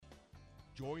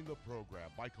Join the program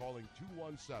by calling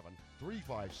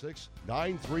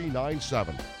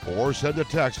 217-356-9397 or send a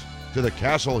text to the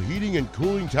Castle Heating and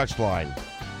Cooling text line,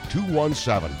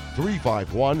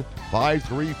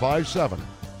 217-351-5357.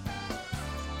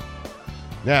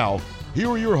 Now, here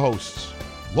are your hosts,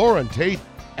 Loren Tate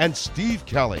and Steve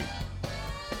Kelly.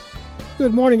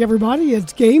 Good morning, everybody.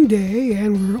 It's game day,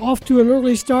 and we're off to an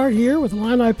early start here with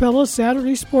Illini Pella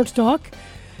Saturday Sports Talk.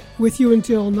 With you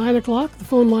until 9 o'clock. The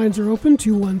phone lines are open,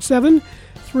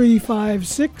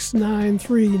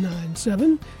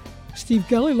 217-356-9397. Steve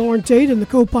Kelly, Loren Tate in the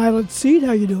co-pilot seat.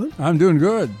 How you doing? I'm doing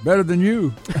good. Better than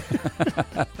you.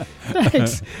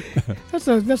 Thanks.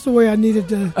 That's the way I needed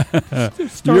to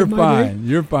start You're my fine. day.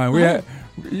 You're fine.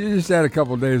 You just had a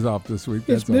couple of days off this week.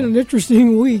 It's been an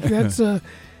interesting week.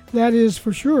 That is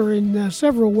for sure in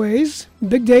several ways.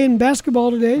 Big day in basketball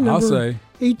today. I'll say.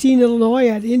 18 Illinois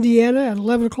at Indiana at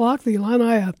 11 o'clock. The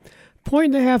Illini a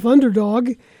 1.5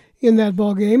 underdog in that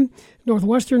ball game.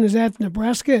 Northwestern is at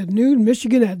Nebraska at noon.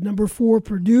 Michigan at number 4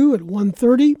 Purdue at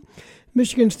 1:30.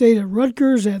 Michigan State at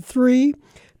Rutgers at 3.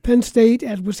 Penn State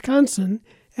at Wisconsin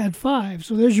at 5.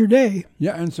 So there's your day.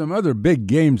 Yeah, and some other big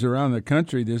games around the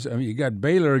country. You got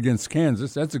Baylor against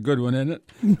Kansas. That's a good one, isn't it?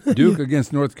 Duke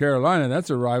against North Carolina. That's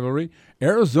a rivalry.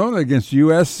 Arizona against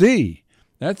USC.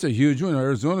 That's a huge one.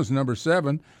 Arizona's number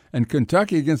 7. And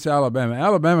Kentucky against Alabama.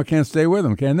 Alabama can't stay with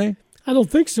them, can they? I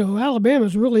don't think so.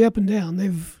 Alabama's really up and down.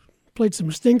 They've played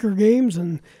some stinker games,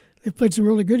 and they've played some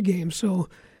really good games. So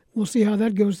we'll see how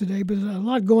that goes today. But a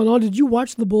lot going on. Did you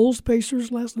watch the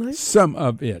Bulls-Pacers last night? Some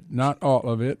of it. Not all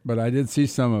of it, but I did see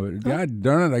some of it. God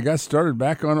darn it, I got started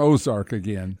back on Ozark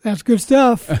again. That's good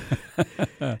stuff.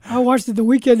 I watched it the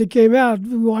weekend it came out.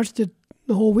 We watched it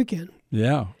the whole weekend.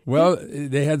 Yeah. Well,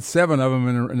 they had 7 of them,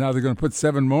 and now they're going to put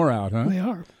 7 more out, huh? They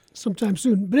are sometime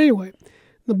soon. But anyway,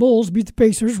 the Bulls beat the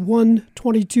Pacers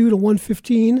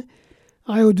 122-115.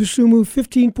 Ayo Dosunmu,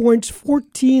 15 points,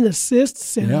 14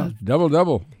 assists. And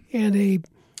double-double. And a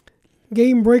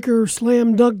game-breaker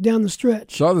slam dunk down the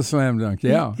stretch. Saw the slam dunk,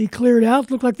 yeah. He cleared out.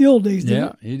 Looked like the old days, didn't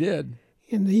it? Yeah, he did.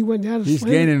 And he went down to He's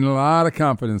slam. gaining a lot of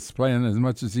confidence playing as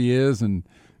much as he is, and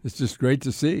it's just great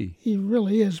to see. He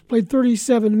really is. Played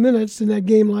 37 minutes in that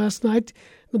game last night.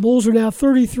 The Bulls are now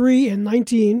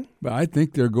 33-19. But I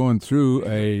think they're going through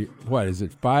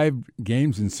 5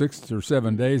 games in 6 or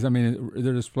 7 days? I mean,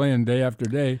 they're just playing day after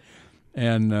day.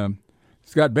 And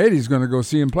Scott Beatty's going to go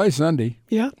see him play Sunday.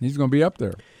 Yeah. He's going to be up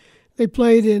there. They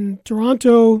played in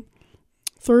Toronto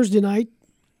Thursday night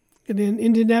and in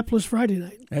Indianapolis Friday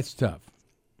night. That's tough.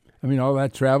 I mean, all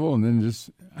that travel and then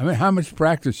how much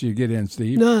practice you get in,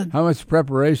 Steve? None. How much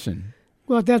preparation?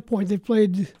 Well, at that point, they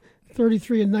played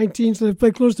 33-19, so they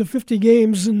played close to 50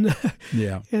 games, and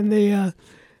and they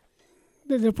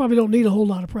probably don't need a whole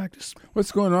lot of practice.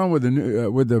 What's going on with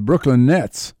the Brooklyn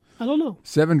Nets? I don't know.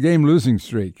 7-game losing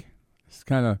streak. It's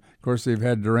of course, they've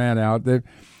had Durant out.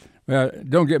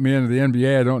 Don't get me into the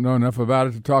NBA. I don't know enough about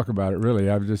it to talk about it, really.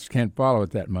 I just can't follow it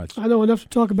that much. I know enough to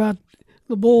talk about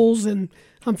the Bulls, and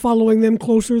I'm following them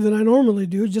closer than I normally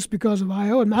do just because of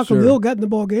Ayo. And Malcolm Hill got in the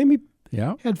ball game. He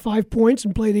had 5 points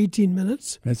and played 18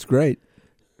 minutes. That's great.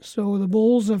 So the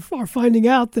Bulls are finding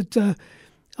out that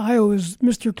Ayo is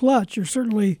Mr. Clutch, or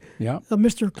certainly a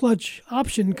Mr. Clutch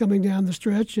option coming down the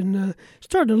stretch, and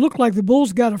starting to look like the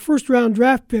Bulls got a first-round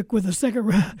draft pick with a second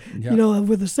round,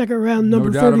 with a second-round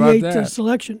number 38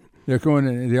 selection. They're going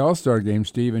to the All-Star game,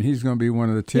 Steve, and he's going to be one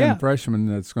of the 10 freshmen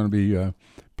that's going to be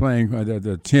playing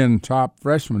the 10 top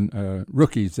freshmen,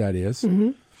 rookies, that is.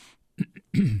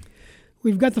 Mm-hmm.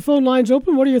 We've got the phone lines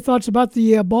open. What are your thoughts about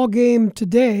the ball game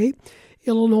today?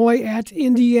 Illinois at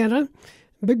Indiana.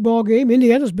 Big ball game.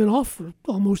 Indiana's been off for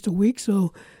almost a week,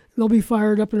 so they'll be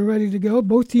fired up and ready to go.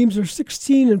 Both teams are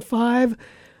 16-5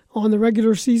 on the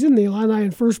regular season. The Illini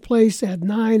in first place at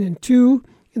 9-2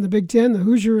 in the Big Ten. The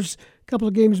Hoosiers a couple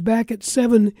of games back at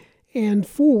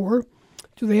 7-4.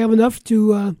 Do they have enough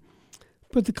to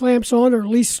put the clamps on, or at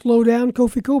least slow down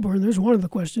Kofi Coburn? There's one of the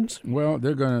questions. Well,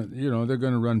 they're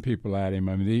gonna run people at him.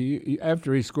 I mean,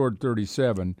 after he scored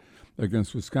 37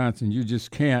 against Wisconsin, you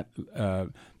just can't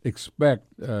expect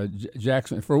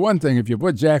Jackson. For one thing, if you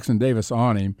put Jackson Davis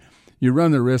on him, you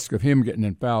run the risk of him getting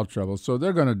in foul trouble. So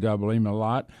they're going to double him a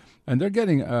lot. And they're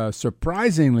getting a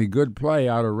surprisingly good play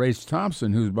out of Race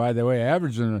Thompson, who's, by the way,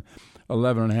 averaging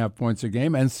 11.5 points a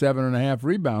game and 7.5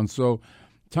 rebounds. So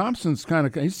Thompson's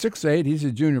he's 6'8", he's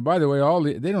a junior. By the way,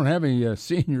 they don't have any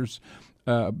seniors.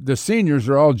 The seniors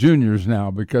are all juniors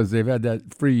now because they've had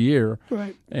that free year.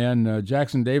 Right. And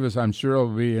Jackson Davis, I'm sure,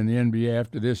 will be in the NBA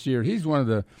after this year. He's one of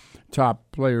the top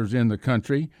players in the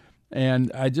country.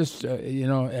 And I just, at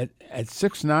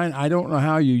 6'9", I don't know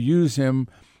how you use him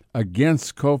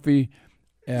against Kofi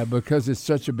because it's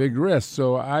such a big risk.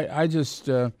 So I just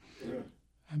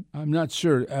I'm not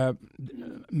sure.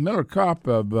 Miller Kopp,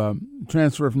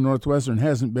 transfer from Northwestern,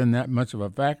 hasn't been that much of a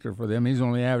factor for them. He's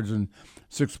only averaging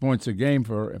 6 points a game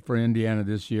for Indiana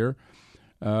this year.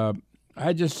 I'm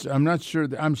not sure.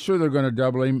 I'm sure they're going to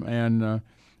double him, and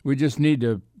we just need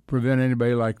to prevent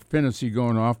anybody like Finney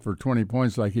going off for 20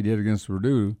 points like he did against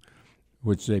Purdue,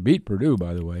 which they beat Purdue,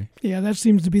 by the way. Yeah, that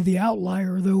seems to be the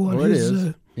outlier, though, on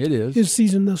it is. His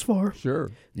season thus far. Sure.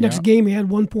 Next game he had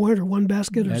 1 point or one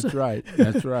basket. That's right.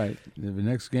 That's right. The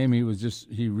next game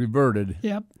he reverted.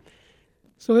 Yep.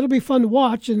 So it'll be fun to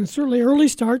watch, and certainly early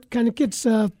start kind of gets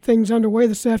things underway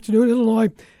this afternoon.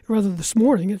 This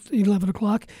morning at 11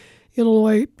 o'clock.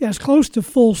 Illinois as close to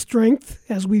full strength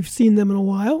as we've seen them in a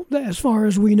while, as far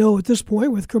as we know at this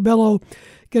point. With Curbelo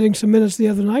getting some minutes the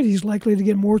other night, he's likely to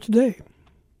get more today.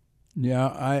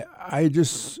 Yeah,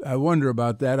 I wonder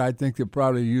about that. I think they'll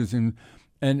probably use him,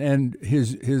 and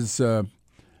the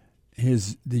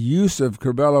use of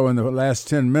Curbelo in the last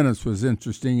 10 minutes was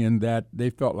interesting in that they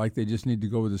felt like they just need to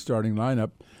go with the starting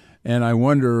lineup, and I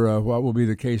wonder what will be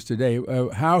the case today.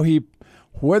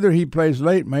 Whether he plays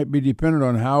late might be dependent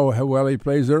on how well he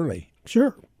plays early.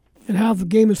 Sure, and how the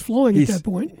game is flowing at that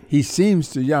point. He seems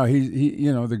to,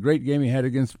 the great game he had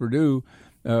against Purdue.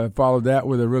 Followed that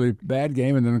with a really bad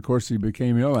game, and then, of course, he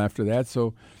became ill after that.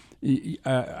 So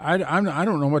I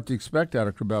don't know what to expect out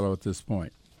of Curbelo at this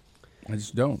point. I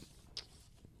just don't.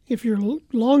 If you're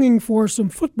longing for some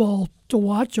football to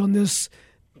watch on this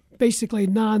basically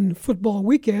non-football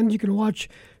weekend, you can watch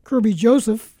Kirby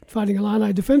Joseph, Fighting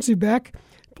Illini defensive back,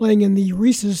 playing in the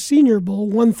Reese's Senior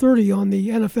Bowl, 1:30 on the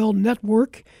NFL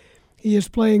Network. He is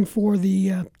playing for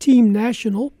the team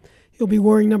national. He'll be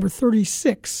wearing number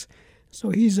 36. So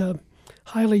he's a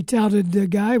highly touted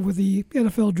guy with the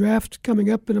NFL draft coming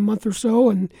up in a month or so,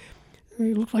 and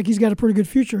it looks like he's got a pretty good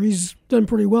future. He's done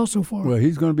pretty well so far. Well,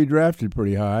 he's going to be drafted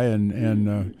pretty high,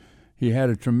 and he had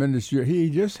a tremendous year. He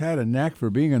just had a knack for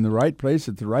being in the right place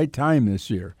at the right time this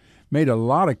year. Made a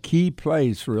lot of key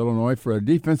plays for Illinois for a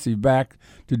defensive back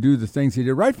to do the things he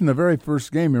did right from the very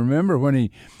first game. You remember when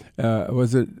he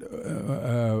was it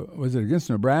against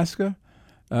Nebraska?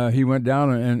 He went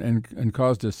down and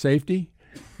caused a safety,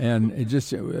 and it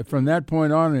just from that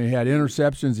point on, he had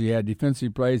interceptions, he had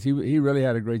defensive plays. He really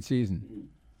had a great season.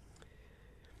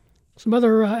 Some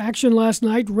other action last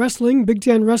night: wrestling, Big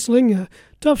Ten wrestling. A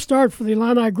tough start for the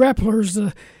Illini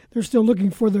Grapplers. They're still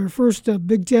looking for their first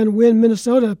Big Ten win.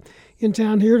 Minnesota in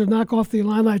town here to knock off the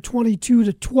Illini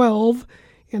 22-12,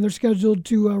 and they're scheduled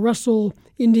to wrestle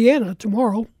Indiana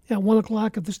tomorrow at 1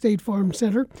 o'clock at the State Farm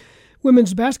Center.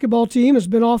 Women's basketball team has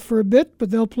been off for a bit, but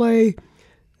they'll play,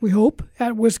 we hope,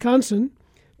 at Wisconsin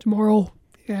tomorrow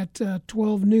at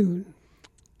 12 noon.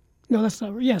 No, that's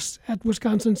not right. Yes, at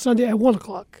Wisconsin Sunday at 1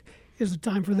 o'clock is the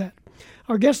time for that.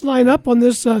 Our guest lineup on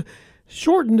this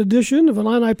shortened edition of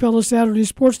Illini Pella Saturday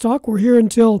Sports Talk. We're here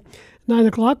until 9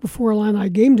 o'clock before Illini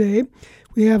game day.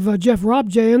 We have Jeff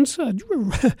Rabjohns.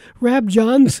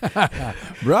 Rabjohns,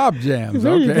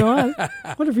 there okay. You go.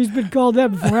 I wonder if he's been called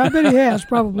that before. I bet he has,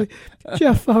 probably.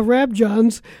 Jeff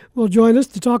Rabjohns will join us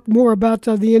to talk more about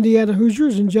the Indiana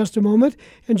Hoosiers in just a moment.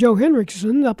 And Joe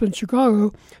Henricksen up in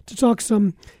Chicago to talk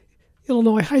some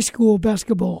Illinois high school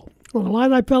basketball. On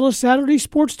Illini Pella Saturday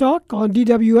Sports Talk on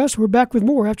DWS. We're back with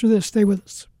more after this. Stay with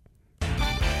us.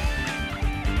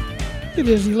 It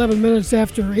is 11 minutes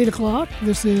after 8 o'clock.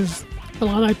 This is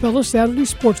Illini Pella Saturday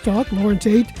Sports Talk. Loren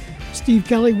Tate, Steve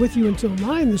Kelly with you until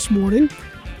 9 this morning.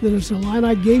 Then it's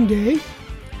Illini game day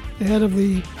ahead of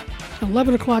the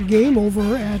 11 o'clock game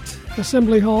over at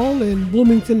Assembly Hall in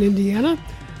Bloomington, Indiana.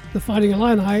 The Fighting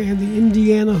Illini and the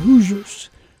Indiana Hoosiers.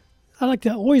 I like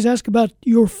to always ask about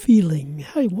your feeling.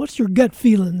 Hey, what's your gut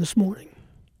feeling this morning?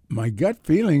 My gut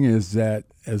feeling is that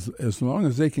as long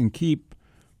as they can keep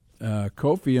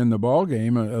Kofi in the ball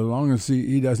game, as long as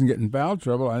he doesn't get in foul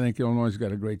trouble, I think Illinois has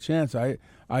got a great chance. I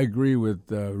agree with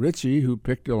Richie, who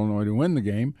picked Illinois to win the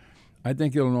game. I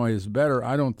think Illinois is better.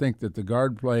 I don't think that the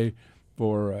guard play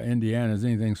for Indiana is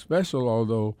anything special,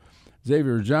 although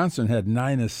Xavier Johnson had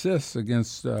 9 assists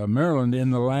against Maryland in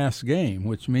the last game,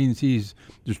 which means he's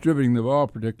distributing the ball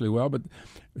particularly well. But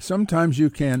sometimes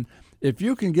you can, if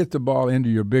you can get the ball into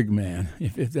your big man,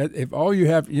 if all you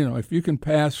have, if you can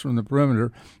pass from the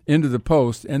perimeter into the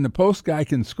post and the post guy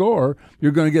can score,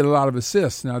 you're going to get a lot of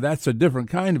assists. Now that's a different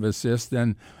kind of assist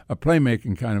than a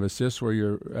playmaking kind of assist where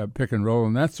you're pick and roll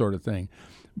and that sort of thing.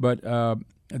 But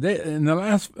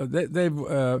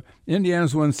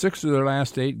Indiana's won 6 of their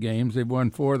last 8 games. They've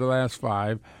won 4 of the last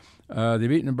 5. They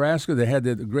beat Nebraska. They had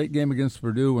the great game against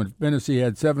Purdue when Tennessee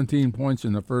had 17 points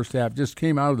in the first half, just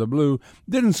came out of the blue,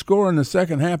 didn't score in the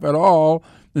second half at all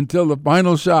until the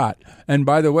final shot. And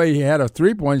by the way, he had a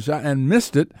three-point shot and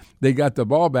missed it. They got the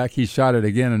ball back. He shot it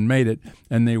again and made it,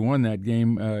 and they won that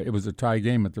game. It was a tie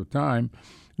game at the time.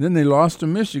 Then they lost to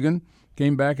Michigan,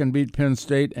 came back and beat Penn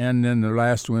State, and then their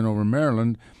last win over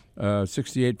Maryland,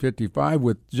 68-55,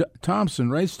 with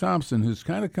Race Thompson, who's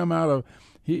kind of come out of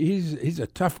he's a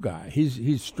tough guy.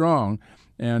 He's strong,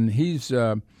 and he's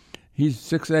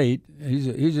 6'8".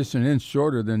 He's just an inch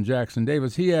shorter than Jackson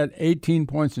Davis. He had 18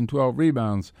 points and 12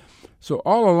 rebounds. So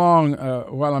all along,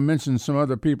 while I mentioned some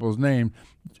other people's name,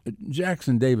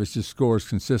 Jackson Davis just scores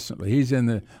consistently. He's in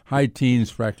the high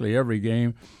teens practically every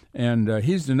game, and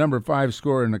he's the number 5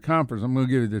 scorer in the conference. I'm going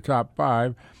to give you the top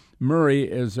 5. Murray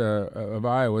is of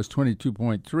Iowa is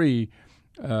 22.3.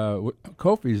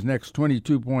 Kofi's next,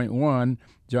 22.1.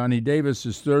 Johnny Davis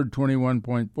is third,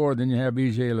 21.4. Then you have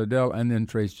E.J. Liddell and then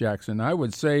Trace Jackson. I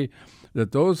would say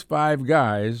that those 5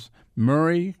 guys,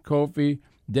 Murray, Kofi,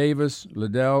 Davis,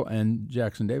 Liddell, and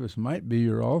Jackson Davis, might be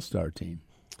your all-star team.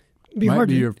 Might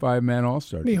be your 5-man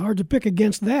all-star team. Be hard to pick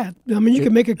against that. I mean, you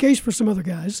can make a case for some other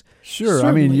guys. Sure. Certainly.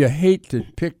 I mean, you hate to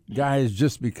pick guys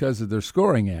just because of their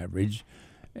scoring average.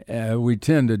 We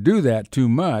tend to do that too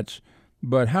much.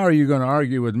 But how are you going to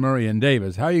argue with Murray and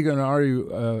Davis? How are you going to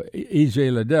argue E.J.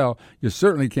 Liddell? You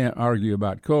certainly can't argue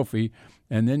about Kofi.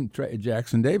 And then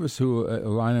Jackson Davis, who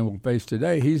Illini will face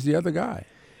today, he's the other guy.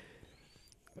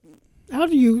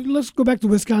 Let's go back to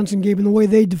the Wisconsin game and the way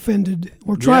they defended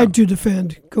or tried to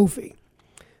defend Kofi.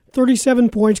 37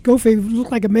 points. Kofi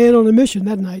looked like a man on a mission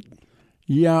that night.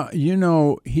 Yeah,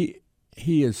 he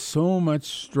is so much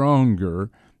stronger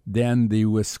than the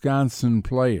Wisconsin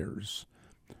players.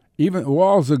 Even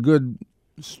Wall's a good,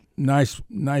 nice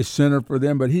center for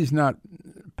them, but he's not.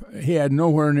 He had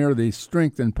nowhere near the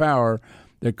strength and power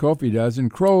that Kofi does, and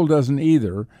Kroll doesn't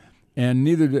either. And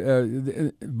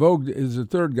neither Vogt is the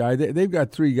third guy. They've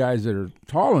got 3 guys that are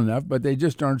tall enough, but they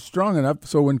just aren't strong enough.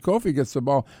 So when Kofi gets the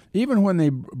ball, even when they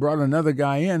brought another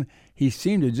guy in, he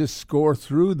seemed to just score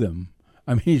through them.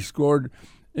 I mean, he scored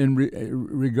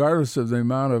regardless of the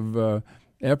amount of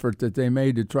effort that they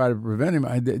made to try to prevent him.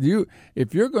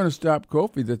 If you're going to stop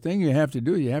Kofi, the thing you have to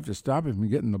do, you have to stop him from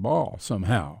getting the ball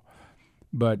somehow.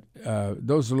 But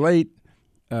those late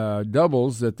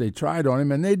doubles that they tried on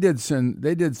him, and they did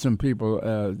send some people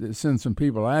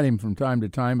at him from time to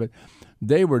time, but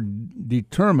they were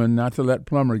determined not to let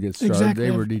Plummer get started. Exactly.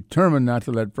 They were determined not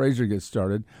to let Frazier get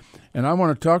started. And I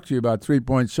want to talk to you about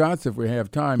 3-point shots if we have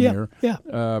time here. Yeah.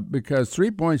 Because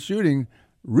 3-point shooting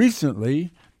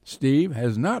recently, Steve,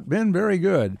 has not been very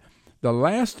good. The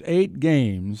last 8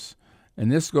 games,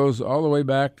 and this goes all the way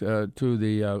back to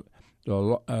the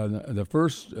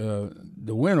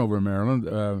win over Maryland,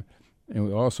 and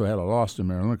we also had a loss to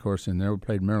Maryland, of course, in there. We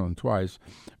played Maryland twice.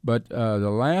 But the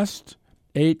last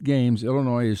 8 games,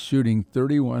 Illinois is shooting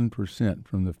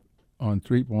 31% on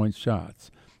 3-point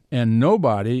shots. And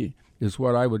nobody is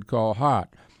what I would call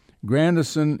hot.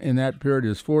 Grandison in that period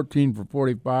is 14 for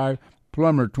 45,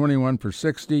 Plummer 21 for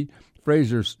 60,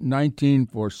 Frazier 19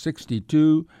 for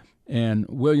 62, and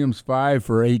Williams 5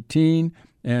 for 18.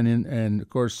 And of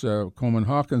course, Coleman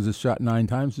Hawkins has shot 9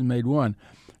 times and made 1.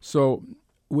 So,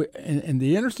 and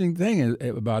the interesting thing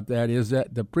about that is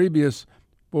that the previous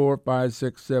 4, 5,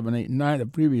 6, 7, 8, 9, the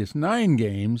previous 9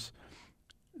 games,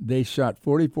 they shot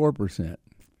 44%.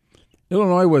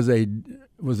 Illinois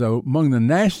was among the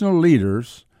national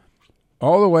leaders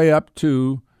all the way up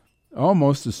to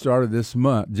almost the start of this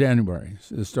month, January,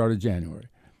 the start of January.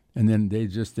 And then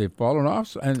they've fallen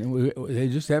off, and they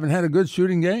just haven't had a good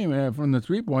shooting game from the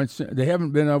 3 points. They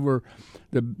haven't been over.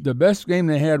 The best game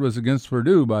they had was against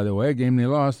Purdue, by the way, a game they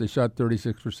lost. They shot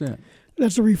 36%.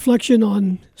 That's a reflection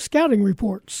on scouting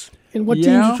reports and what teams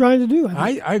are trying to do.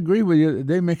 I agree with you.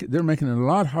 They're making it a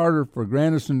lot harder for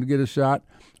Grandison to get a shot,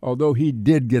 although he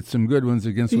did get some good ones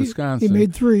against Wisconsin. He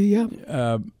made 3,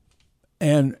 yeah.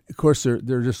 And, of course,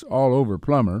 they're just all over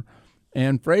Plummer.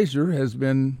 And Frazier has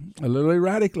been a little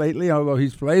erratic lately, although he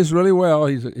plays really well.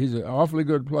 He's an awfully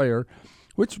good player,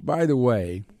 which, by the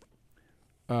way,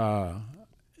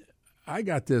 I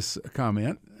got this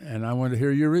comment, and I want to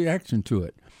hear your reaction to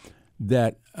it,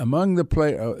 that among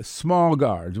the small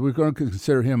guards, we're going to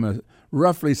consider him a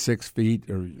roughly 6 feet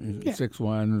or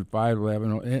 6'1",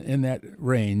 5'11", in that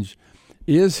range.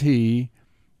 Is he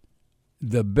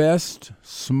the best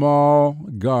small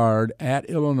guard at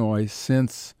Illinois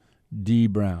since D.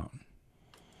 Brown?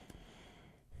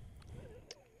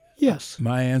 Yes.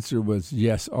 My answer was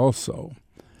yes also.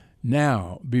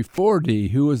 Now, before D,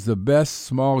 who was the best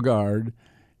small guard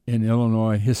in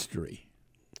Illinois history?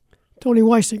 Tony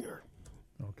Weisinger.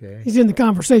 Okay. He's in the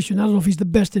conversation. I don't know if he's the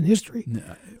best in history.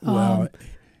 Well,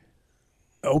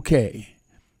 okay.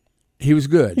 He was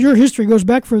good. Your history goes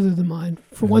back further than mine,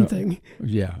 for one thing.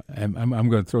 Yeah, I'm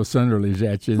going to throw Sunderland's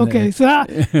at you. Okay, so I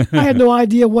had no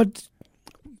idea what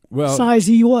size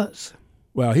he was.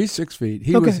 Well, he's 6 feet.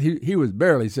 He was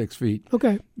barely 6 feet.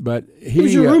 Okay, but he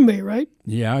was your roommate, right?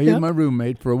 Yeah, he was my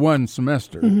roommate for one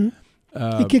semester.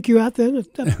 Mm-hmm. He kick you out then?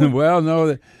 Well,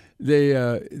 no.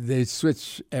 They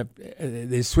switched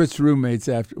roommates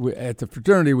after at the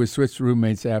fraternity. We switched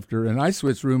roommates after, and I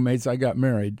switched roommates. I got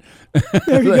married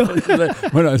there you go.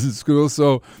 when I was in school.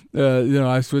 So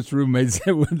I switched roommates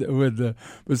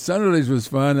but Sunderland's was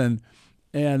fun,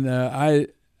 and I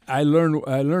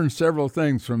learned several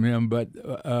things from him. But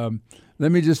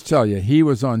let me just tell you, he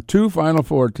was on 2 Final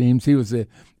Four teams. He was the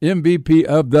MVP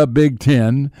of the Big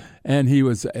Ten, and he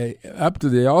was up to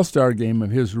the All-Star game of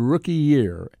his rookie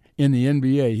year. In the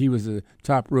NBA, he was a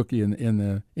top rookie in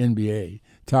the NBA,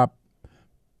 top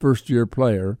first-year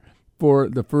player for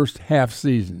the first half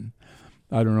season.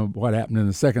 I don't know what happened in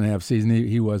the second half season.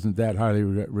 He wasn't that highly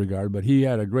regarded, but he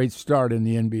had a great start in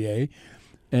the NBA.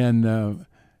 And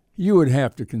you would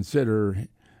have to consider,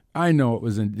 I know it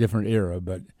was a different era,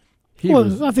 but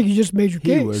I think you just made your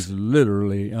case. He was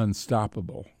literally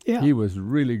unstoppable. Yeah. He was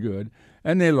really good.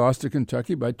 And they lost to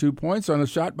Kentucky by 2 points on a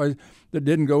shot that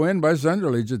didn't go in by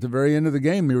Sunderland at the very end of the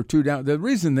game. They were 2 down. The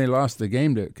reason they lost the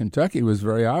game to Kentucky was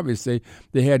very obvious. They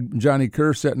had Johnny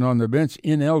Kerr sitting on the bench,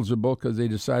 ineligible because they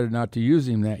decided not to use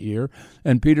him that year.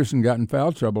 And Peterson got in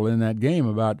foul trouble in that game.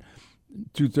 About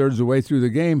 2/3 of the way through the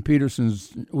game,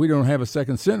 we don't have a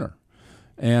second center.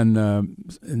 And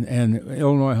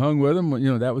Illinois hung with them.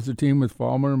 That was the team with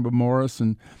Falmer and Morris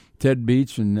and Ted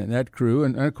Beach and that crew,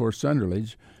 and of course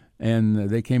Sunderland. And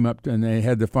they came up and they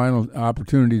had the final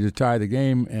opportunity to tie the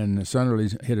game, and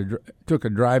Sunderland took a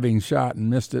driving shot and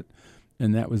missed it,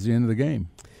 and that was the end of the game.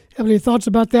 Have any thoughts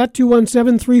about that?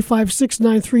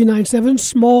 217-356-9397.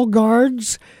 Small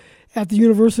guards at the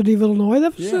University of Illinois.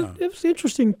 It was an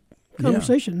interesting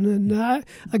conversation. Yeah.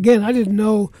 And I didn't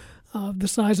know the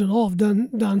size at all of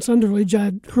Don Sunderland. I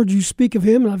had heard you speak of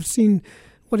him, and I've seen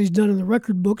what he's done in the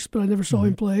record books, but I never saw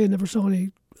him play. I never saw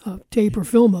any tape or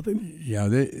film of him. Yeah,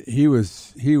 he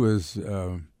was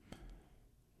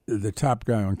the top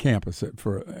guy on campus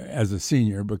as a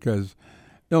senior, because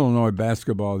Illinois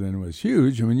basketball then was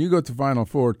huge. I mean, you go to Final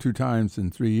Four 2 times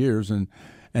in 3 years, and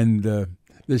the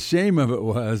shame of it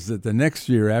was that the next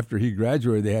year after he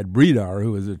graduated, they had Bredar,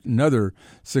 who was another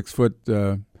 6 foot,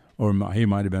 or he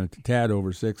might have been a tad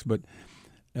over 6, but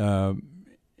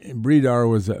Bredar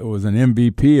was an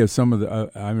MVP of some of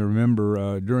the. I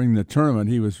remember during the tournament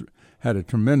he had a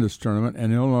tremendous tournament,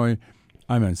 and Illinois.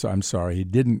 I'm sorry,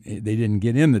 they didn't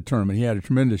get in the tournament. He had a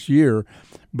tremendous year,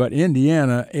 but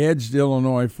Indiana edged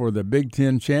Illinois for the Big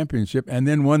Ten championship, and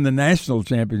then won the national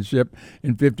championship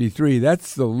in '53.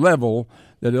 That's the level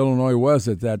that Illinois was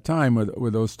at that time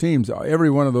with those teams.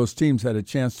 Every one of those teams had a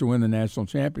chance to win the national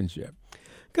championship.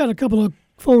 Got a couple of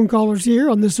phone callers here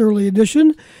on this early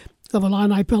edition of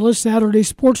Illini Pella's Saturday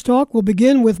Sports Talk. We'll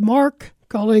begin with Mark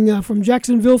calling from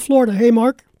Jacksonville, Florida. Hey,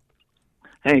 Mark.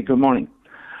 Hey, good morning.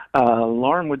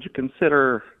 Loren, would you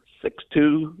consider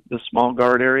 6'2", the small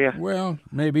guard area? Well,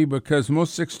 maybe, because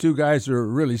most 6'2" guys are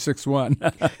really 6'1".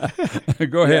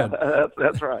 Go ahead. Yeah,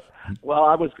 that's right. Well,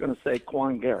 I was going to say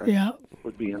Quan Garris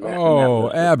would be in that. Oh,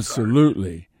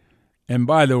 absolutely. And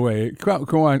by the way,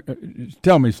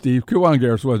 tell me, Steve, Quan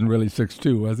Garris wasn't really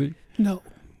 6'2", was he? No.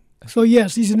 So,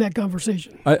 yes, he's in that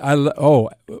conversation.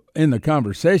 In the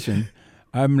conversation,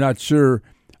 I'm not sure.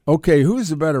 Okay, who's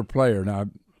the better player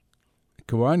now,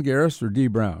 Quan Garris or D.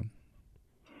 Brown?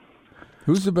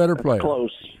 Who's the better player? Close.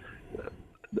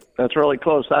 That's really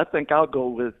close. I think I'll go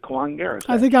with Quan Garris.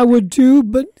 I think I would too,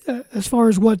 but as far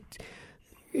as what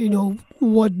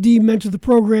D meant to the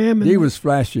program. He was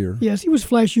flashier. Yes, he was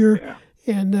flashier. Yeah.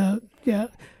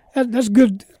 And, that's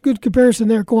good comparison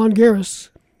there, Quan Garris.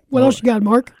 What else you got,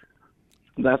 Mark?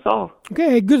 That's all.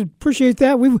 Okay, good. Appreciate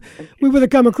that. We would have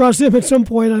come across him at some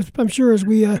point, I'm sure, as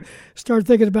we start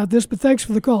thinking about this. But thanks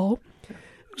for the call.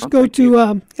 Let's go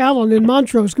to Alan in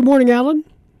Montrose. Good morning, Alan.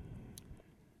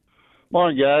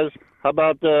 Morning, guys. How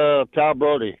about Tal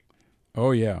Brody?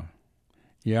 Oh, yeah.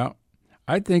 Yeah.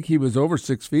 I think he was over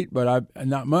 6 feet, but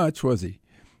not much, was he?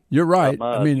 You're right.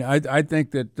 I mean, I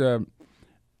think that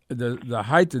the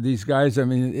height of these guys, I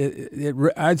mean,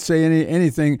 I'd say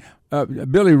anything.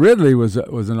 Billy Ridley was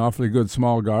an awfully good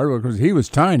small guard because he was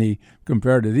tiny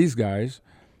compared to these guys.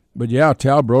 But yeah,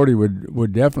 Tal Brody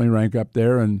would definitely rank up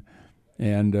there, and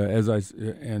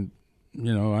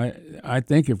I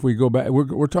think if we go back,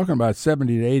 we're talking about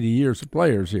 70 to 80 years of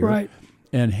players here. Right.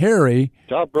 And Harry.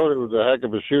 Tom Brody was a heck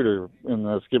of a shooter in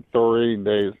the Skip Thoreen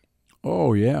days.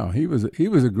 Oh yeah, he was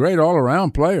a great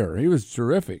all-around player. He was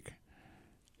terrific,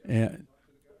 and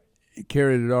he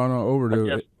carried it on over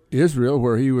to Israel,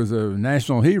 where he was a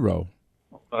national hero.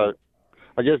 I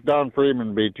guess Don Freeman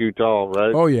would be too tall,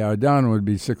 right? Oh yeah, Don would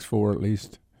be 6'4" at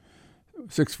least,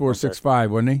 6'4", 6'5",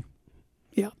 wouldn't he?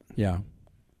 Yeah.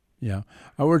 Yeah.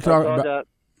 We're talking about.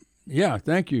 Yeah,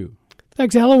 thank you.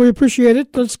 Thanks, Alan. We appreciate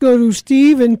it. Let's go to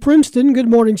Steve in Princeton. Good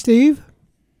morning, Steve.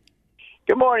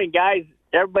 Good morning, guys.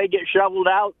 Everybody get shoveled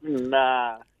out and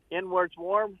in where it's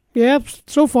warm? Yeah,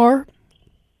 so far.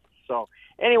 So,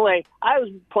 anyway, I was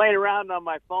playing around on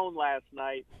my phone last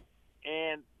night,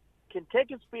 and can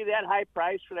tickets be that high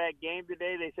price for that game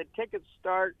today? They said tickets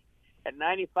start at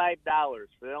 $95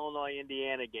 for the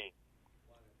Illinois-Indiana game.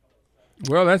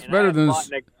 Well, that's better than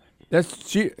that's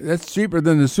cheap. That's cheaper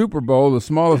than the Super Bowl. The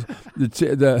smallest,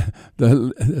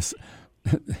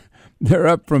 they're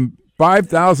up from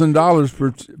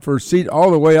 $5,000 for a seat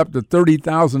all the way up to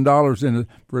 $30,000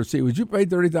 for a seat. Would you pay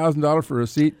 $30,000 for a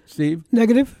seat, Steve?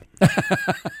 Negative.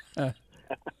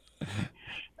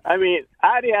 I mean,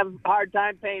 I'd have a hard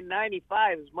time paying $95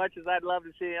 as much as I'd love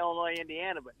to see Illinois,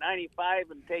 Indiana, but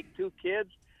 $95 and take two kids.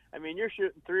 I mean, you're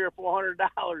shooting $300 or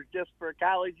 $400 just for a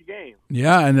college game.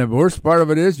 Yeah, and the worst part of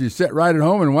it is you sit right at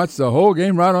home and watch the whole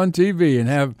game right on TV and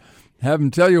have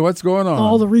them tell you what's going on.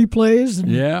 All the replays.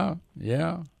 Yeah.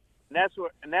 And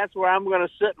that's where I'm going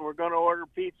to sit, and we're going to order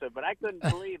pizza. But I couldn't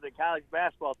believe that college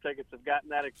basketball tickets have gotten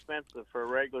that expensive for a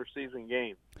regular season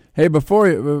game. Hey, before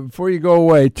you go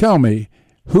away, tell me,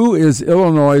 who is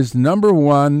Illinois' number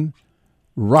one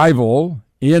rival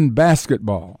in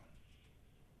basketball?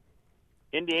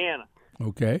 Indiana.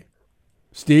 Okay.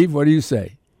 Steve, what do you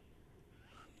say?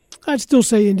 I'd still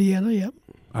say Indiana, yeah.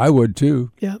 I would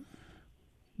too. Yeah.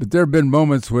 But there have been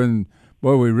moments when,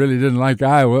 boy, we really didn't like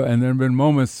Iowa, and there have been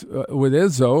moments with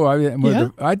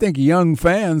Izzo. I think young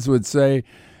fans would say,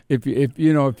 if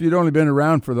you'd only been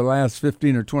around for the last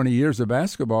 15 or 20 years of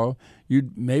basketball,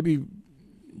 you'd maybe,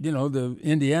 the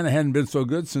Indiana hadn't been so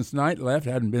good since Knight left,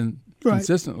 hadn't been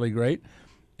consistently great,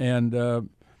 and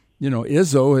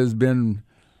Izzo has been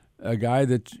a guy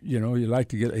that you like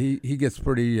to get. He gets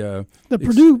pretty. The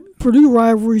Purdue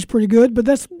rivalry is pretty good, but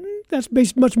that's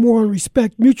based much more on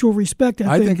respect, mutual respect.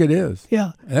 I think it is.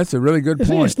 Yeah, that's a really good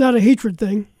point. It's not a hatred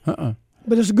thing.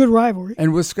 But it's a good rivalry.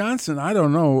 And Wisconsin, I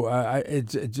don't know.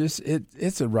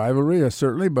 It's a rivalry,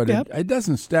 certainly, but it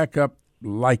doesn't stack up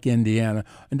like Indiana.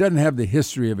 It doesn't have the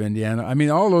history of Indiana. I mean,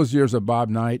 all those years of Bob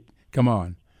Knight. Come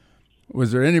on.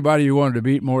 Was there anybody you wanted to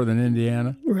beat more than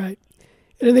Indiana? Right.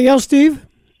 Anything else, Steve?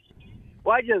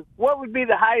 Well, what would be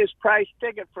the highest price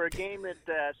ticket for a game at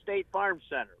State Farm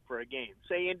Center for a game?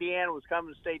 Say Indiana was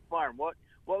coming to State Farm. What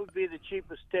would be the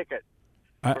cheapest ticket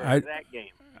for that game?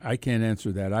 I can't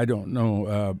answer that. I don't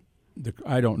know.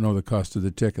 I don't know the cost of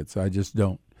the tickets. I just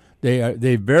don't.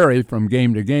 They vary from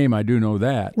game to game. I do know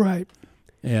that. Right.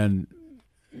 And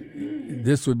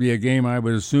this would be a game. I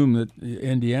would assume that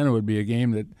Indiana would be a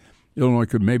game that Illinois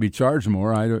could maybe charge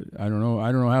more. I don't know.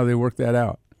 I don't know how they work that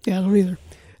out. Yeah, I don't either.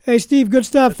 Hey, Steve, good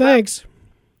stuff. Thanks.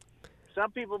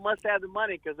 Some people must have the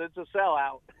money because it's a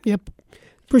sellout. Yep.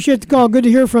 Appreciate the call. Good to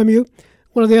hear from you.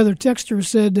 One of the other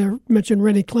texters mentioned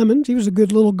Rennie Clemens. He was a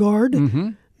good little guard. Mm-hmm.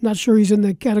 Not sure he's in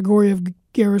the category of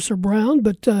Garris or Brown,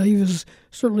 but he was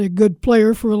certainly a good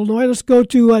player for Illinois. Let's go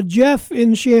to Jeff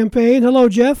in Champaign. Hello,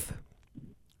 Jeff.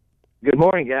 Good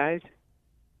morning, guys.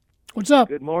 What's up?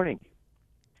 Good morning.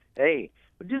 Hey,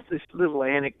 just this little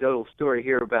anecdotal story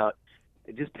here about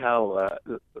just how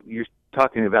you're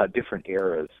talking about different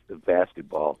eras of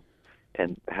basketball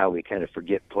and how we kind of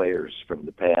forget players from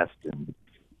the past, and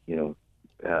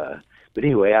but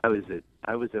anyway, I was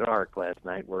at ARC last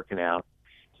night working out.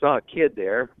 Saw a kid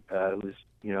there who was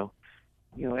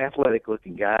athletic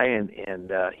looking guy,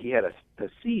 and he had a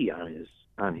C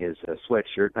on his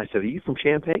sweatshirt. And I said, "Are you from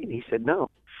Champaign?" He said, "No."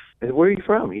 I said, "Where are you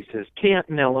from?" He says,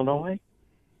 "Canton, Illinois."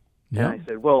 Yeah. And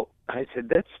I said,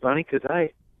 that's funny because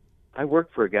I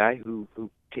worked for a guy who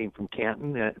came from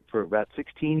Canton for about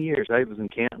 16 years. I was in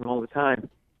Canton all the time.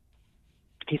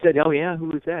 He said, "Oh, yeah, who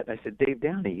was that?" I said, "Dave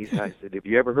Downey." I said, "Have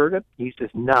you ever heard of him?" He says,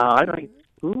 "No, I don't."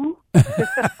 Who?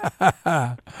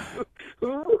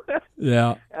 Who?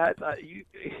 Yeah. I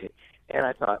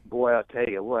thought, boy, I'll tell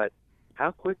you what,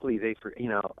 how quickly the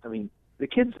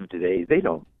kids of today, they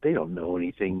don't know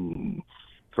anything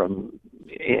from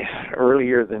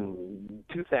earlier than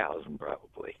 2000,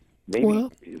 probably. Maybe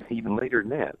even later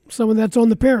than that. Some of that's on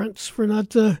the parents for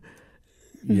not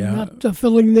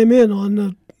filling them in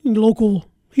on local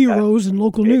heroes in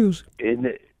local news.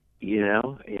 And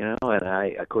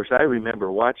I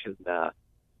remember watching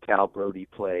Cal Brody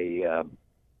play.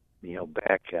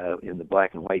 Back in the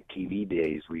black and white TV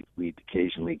days, we'd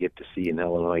occasionally get to see an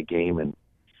Illinois game, and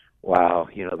wow,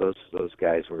 those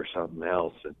guys were something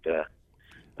else.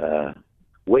 And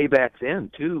way back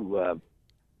then too,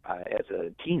 as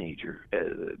a teenager, as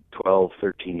a 12,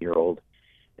 13-year-old,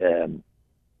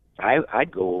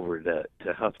 I'd go over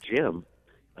to Huff Gym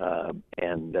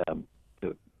and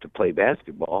to play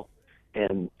basketball,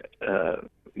 and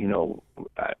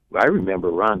I remember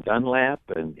Ron Dunlap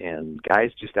and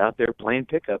guys just out there playing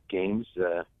pickup games.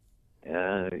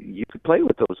 You could play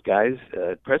with those guys.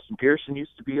 Preston Pearson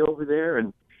used to be over there,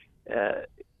 and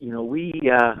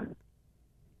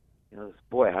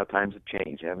boy, how times have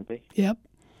changed, haven't they? Yep.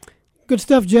 Good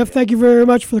stuff, Jeff. Thank you very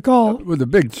much for the call. Well, the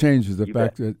big change is the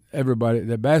fact that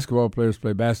the basketball players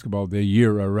play basketball the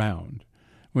year around.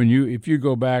 If you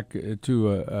go back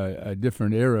to a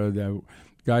different era, the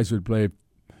guys would play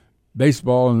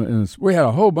baseball, and we had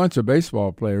a whole bunch of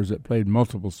baseball players that played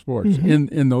multiple sports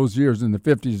in those years, in the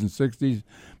 50s and 60s,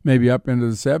 maybe up into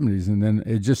the 70s, and then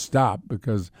it just stopped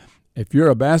because if you're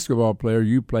a basketball player,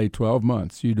 you play 12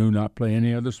 months. You do not play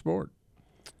any other sport.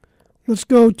 Let's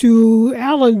go to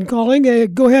Alan calling.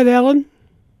 Go ahead, Alan.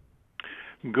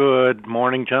 Good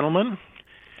morning, gentlemen.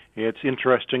 It's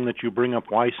interesting that you bring up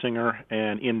Weisinger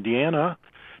and Indiana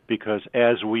because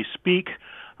as we speak,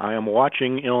 I am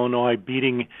watching Illinois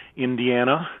beating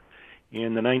Indiana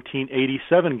in the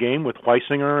 1987 game with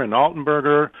Weisinger and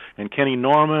Altenberger and Kenny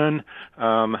Norman,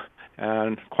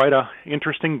 and quite an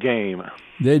interesting game.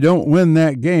 They don't win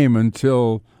that game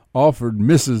until Alford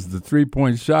misses the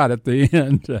three-point shot at the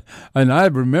end. And I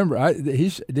remember, did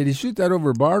he shoot that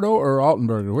over Bardo or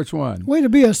Altenberger? Which one? Way to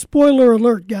be a spoiler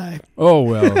alert guy. Oh,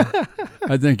 well,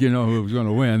 I think you know who was going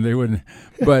to win. They wouldn't.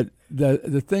 But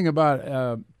the thing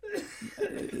about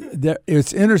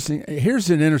it's interesting. Here's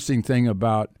an interesting thing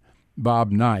about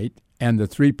Bob Knight and the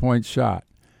three-point shot.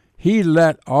 He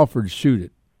let Alford shoot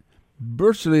it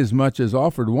virtually as much as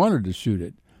Alford wanted to shoot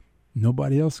it.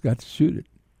 Nobody else got to shoot it.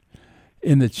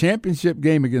 In the championship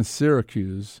game against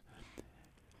Syracuse,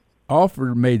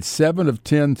 Alford made 7 of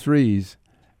 10 threes,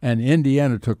 and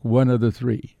Indiana took one of the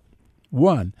three.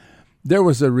 One. There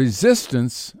was a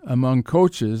resistance among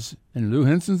coaches, and Lou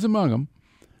Henson's among them,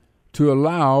 to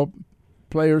allow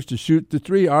players to shoot the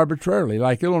three arbitrarily.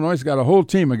 Like Illinois' got a whole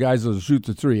team of guys that will shoot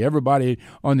the three. Everybody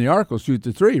on the arc will shoot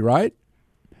the three, right?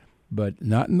 But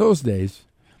not in those days.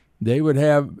 They would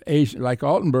have, like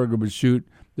Altenberger would shoot,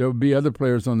 there would be other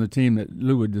players on the team that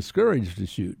Lou would discourage to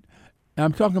shoot.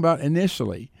 I'm talking about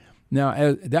initially. Now,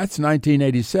 that's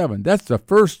 1987. That's the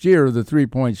first year of the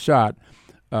three-point shot,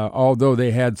 although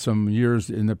they had some years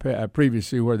in the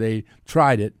previously where they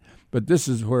tried it. But this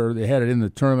is where they had it in the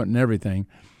tournament and everything.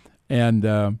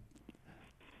 And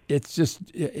it's just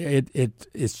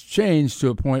it's changed to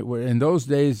a point where in those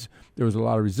days there was a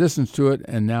lot of resistance to it,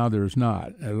 and now there's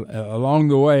not. Along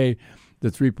the way,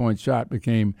 the three-point shot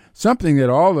became something that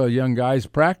all the young guys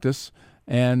practice,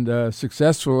 and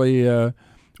successfully.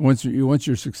 Once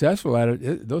you're successful at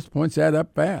it, those points add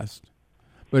up fast.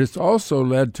 But it's also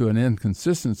led to an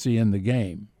inconsistency in the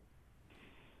game.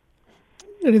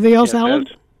 Anything else, Alan?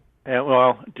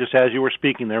 Well, just as you were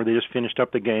speaking there, they just finished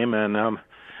up the game, and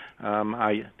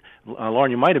Loren,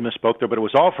 you might have misspoke there, but it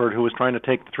was Alford who was trying to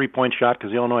take the three-point shot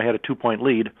because Illinois had a 2-point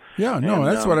lead. Yeah, no,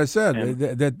 that's what I said. I thought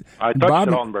you said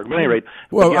Altenberger, but at any rate.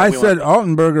 Well, I said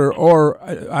Altenberger, or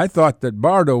I thought that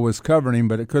Bardo was covering him,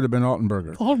 but it could have been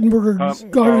Altenberger.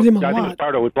 Altenberger guarded him a lot. I think it was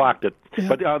Bardo who blocked it. Yeah.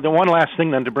 But the one last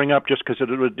thing then to bring up, just because it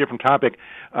was a different topic,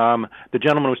 the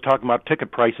gentleman was talking about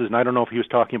ticket prices, and I don't know if he was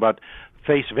talking about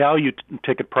face value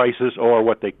ticket prices or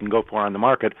what they can go for on the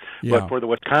market. Yeah. But for the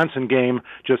Wisconsin game,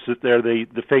 just that there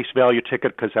the face value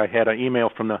ticket, because I had an email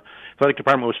from the athletic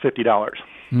department, was $50.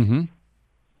 Mm-hmm.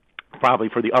 Probably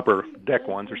for the upper deck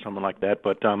ones or something like that,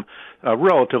 but a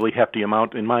relatively hefty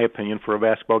amount, in my opinion, for a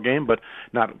basketball game, but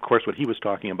not, of course, what he was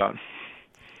talking about.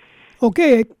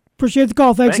 Okay, appreciate the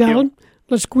call. Thanks, Alan.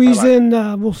 Let's squeeze in.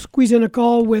 We'll squeeze in a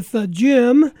call with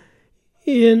Jim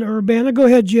in Urbana. Go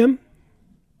ahead, Jim.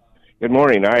 Good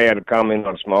morning. I had a comment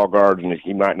on small guards, and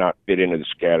he might not fit into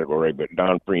this category, but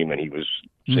Don Freeman, he was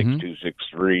 6'2",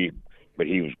 6'3", but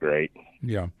he was great.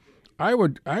 Yeah, I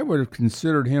would have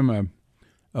considered him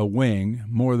a wing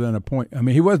more than a point. I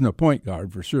mean, he wasn't a point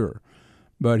guard for sure,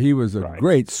 but he was a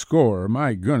great scorer.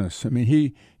 My goodness, I mean,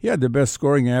 he had the best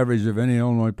scoring average of any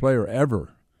Illinois player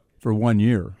ever for 1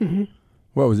 year. Mm-hmm.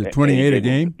 What was it, 28 a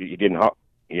game? He didn't hog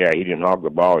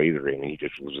the ball either, and he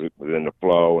just was within the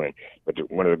flow.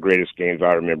 But one of of the greatest games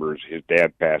I remember is his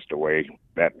dad passed away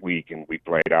that week, and we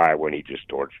played Iowa, and he just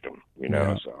torched him,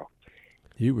 Yeah. So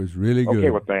He was really good. Okay,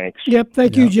 well, thanks. Yep,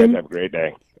 thank you, Jim. Have a great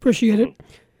day. Appreciate it.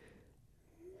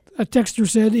 A texter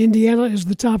said Indiana is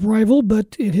the top rival,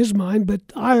 but in his mind, but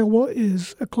Iowa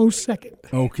is a close second.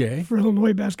 Okay. For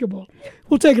Illinois basketball.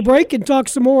 We'll take a break and talk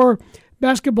some more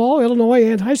basketball, Illinois,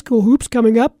 and high school hoops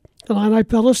coming up. Illini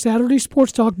Pella Saturday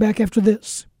Sports Talk back after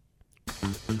this.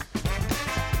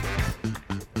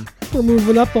 We're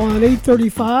moving up on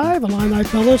 8:35. Illini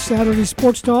Pella Saturday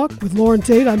Sports Talk with Loren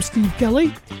Tate. I'm Steve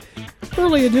Kelly.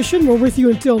 Early edition. We're with you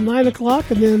until 9 o'clock,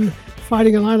 and then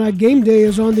Fighting Illini Game Day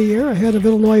is on the air ahead of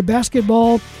Illinois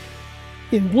basketball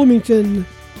in Bloomington,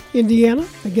 Indiana,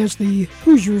 against the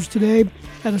Hoosiers today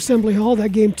at Assembly Hall.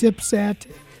 That game tips at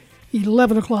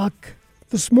 11 o'clock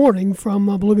this morning from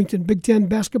Bloomington. Big Ten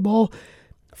basketball,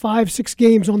 5-6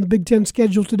 games on the Big Ten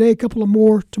schedule today, a couple of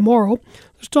more tomorrow.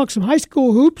 Let's talk some high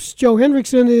school hoops. Joe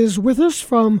Henricksen is with us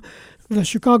from the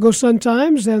Chicago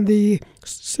Sun-Times and the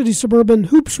City-Suburban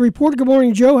Hoops Report. Good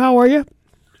morning, Joe. How are you?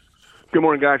 Good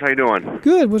morning, guys. How you doing?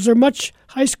 Good. Was there much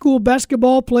high school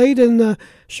basketball played in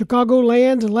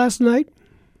Chicagoland last night?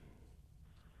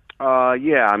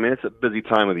 Yeah. I mean, it's a busy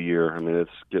time of the year. I mean, it's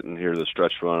getting here to the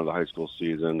stretch run of the high school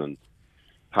season and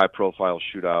high-profile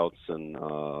shootouts, and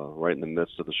right in the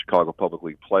midst of the Chicago Public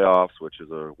League playoffs, which is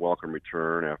a welcome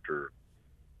return after,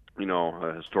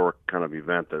 a historic kind of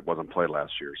event that wasn't played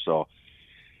last year. So,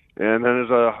 and then there's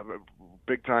a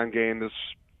big-time game this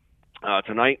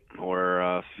tonight,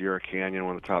 where Sierra Canyon,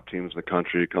 one of the top teams in the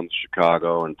country, comes to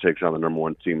Chicago and takes on the number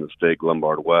one team in the state,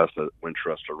 Glenbard West, at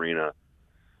Wintrust Arena.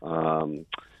 And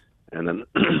then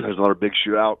there's another big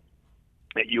shootout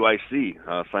at UIC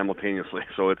simultaneously.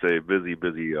 So it's a busy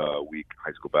week,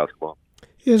 high school basketball.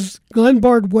 Is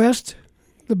Glenbard West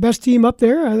the best team up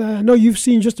there? I know you've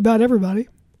seen just about everybody.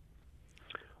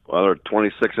 Well, they're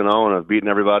 26-0 and have beaten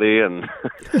everybody, and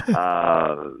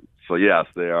so yes,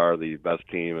 they are the best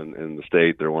team in the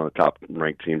state. They're one of the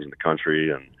top-ranked teams in the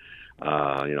country, and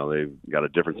they've got a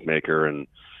difference maker. And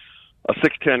a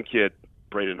 6'10" kid,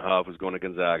 Braden Huff, who's going to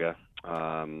Gonzaga.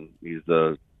 He's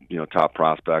the top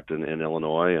prospect in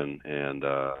Illinois, and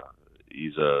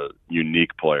he's a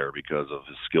unique player because of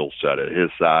his skill set at his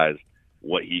size,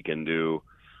 what he can do.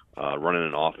 Running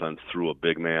an offense through a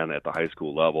big man at the high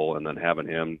school level, and then having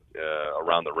him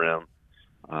around the rim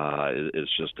is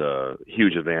just a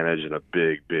huge advantage and a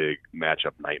big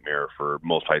matchup nightmare for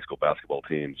most high school basketball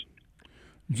teams.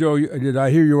 Joe, did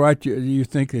I hear you right? Do you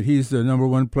think that he's the number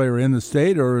one player in the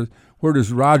state, or where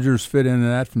does Rogers fit into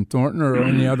that from Thornton, or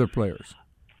any other players?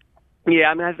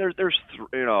 Yeah, I mean, there's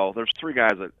three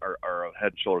guys that are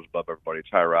head and shoulders above everybody.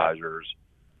 Ty Rogers,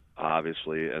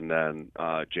 obviously, and then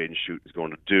Jaden Schutt is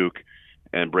going to Duke,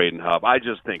 and Braden Huff. I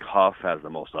just think Huff has the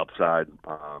most upside.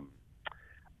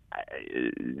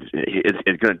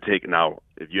 It's going to take, now,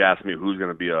 if you ask me who's going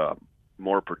to be a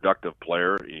more productive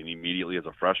player immediately as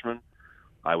a freshman,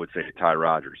 I would say Ty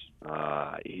Rogers.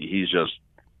 He's just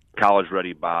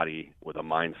college-ready body with a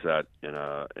mindset and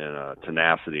a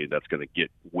tenacity that's going to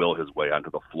will his way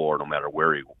onto the floor no matter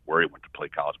where he went to play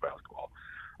college basketball.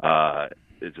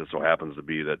 It just so happens to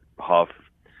be that Huff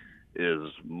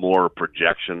is more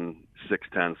projection,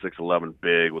 6'10", 6'11",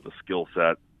 big with a skill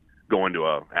set, going to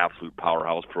an absolute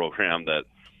powerhouse program that,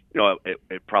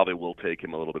 it probably will take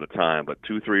him a little bit of time. But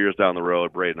 2-3 years down the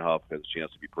road, Braden Huff has a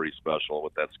chance to be pretty special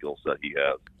with that skill set he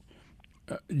has.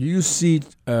 You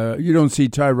don't see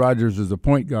Ty Rogers as a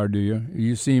point guard, do you?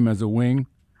 You see him as a wing?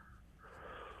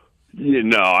 Yeah,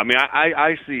 no, I mean,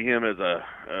 I see him as a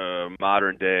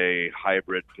modern-day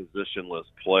hybrid positionless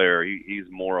player. He's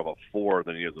more of a four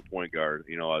than he is a point guard,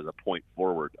 as a point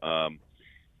forward.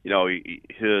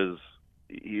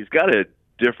 He's got a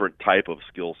different type of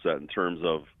skill set in terms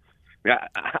of,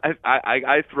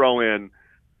 I throw in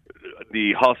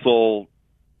the hustle,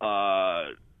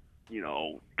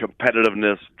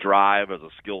 competitiveness, drive as a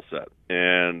skill set,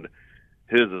 and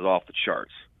his is off the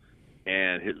charts,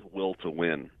 and his will to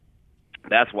win.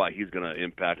 That's why he's going to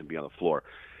impact and be on the floor.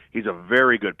 He's a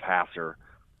very good passer.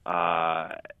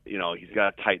 He's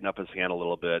got to tighten up his hand a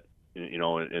little bit,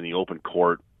 in the open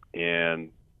court,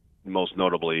 and most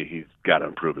notably, he's got to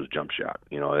improve his jump shot.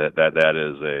 That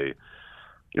is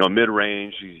a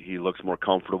mid-range. He looks more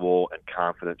comfortable and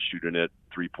confident shooting it.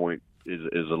 3-point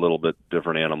is a little bit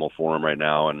different animal for him right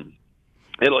now, and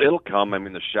it'll come. I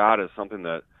mean, the shot is something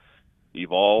that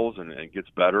evolves and gets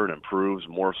better and improves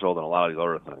more so than a lot of these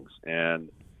other things. And,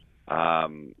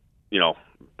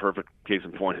 perfect case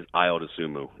in point is Ayo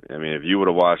Dosunmu. I mean, if you would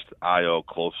have watched Ayo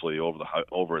closely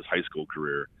over his high school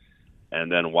career,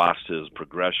 and then watched his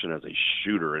progression as a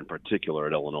shooter in particular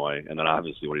at Illinois, and then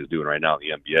obviously what he's doing right now in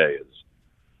the NBA is,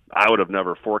 I would have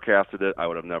never forecasted it. I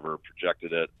would have never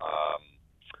projected it,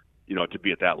 to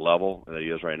be at that level that he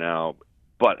is right now.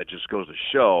 But it just goes to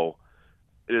show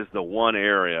it is the one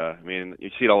area, I mean, you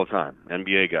see it all the time,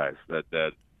 NBA guys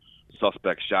that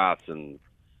suspect shots, and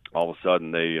all of a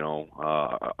sudden they,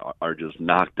 are just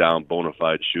knocked down bona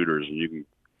fide shooters. And you can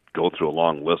go through a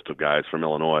long list of guys from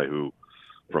Illinois who,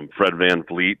 from Fred Van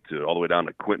Vliet to all the way down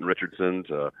to Quentin Richardson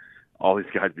to all these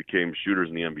guys became shooters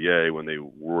in the NBA when they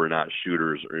were not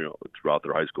shooters, throughout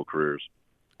their high school careers.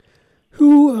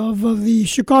 Who of the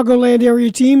Chicagoland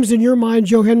area teams, in your mind,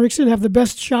 Joe Henricksen, have the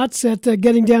best shots at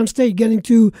getting downstate, getting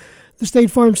to the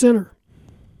State Farm Center?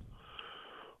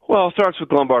 Well, it starts with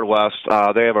Lombard West.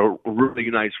 They have a really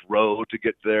nice road to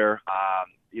get there.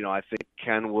 I think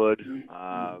Kenwood,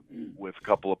 with a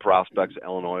couple of prospects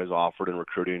Illinois has offered in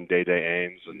recruiting, Day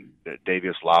Ames and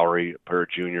Davius Lowry, a pair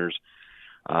of juniors.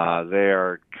 They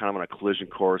are kind of on a collision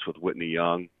course with Whitney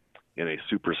Young in a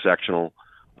super sectional.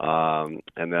 And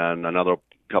then another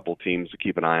couple teams to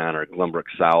keep an eye on are Glenbrook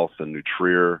South and New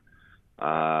Trier.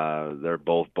 They're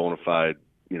both bona fide,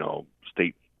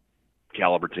 state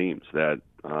caliber teams that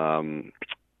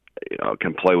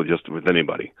can play with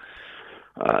anybody.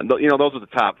 Those are the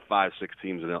top 5-6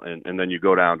 teams, and then you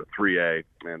go down to 3A,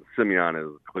 and Simeon is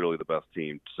clearly the best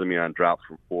team. Simeon drops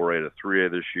from 4A to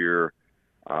 3A this year.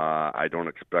 I don't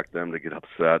expect them to get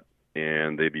upset,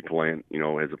 and they'd be playing,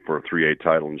 for a 3A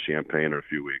title in Champaign in a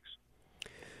few weeks.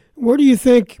 Where do you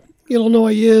think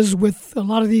Illinois is with a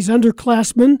lot of these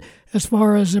underclassmen as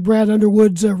far as Brad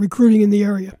Underwood's recruiting in the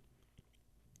area?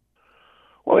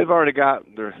 Well, they've already got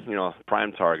their,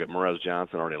 prime target, Morez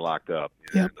Johnson, already locked up.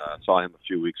 Yep. And saw him a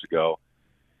few weeks ago.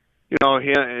 He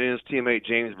and his teammate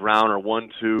James Brown are 1-2,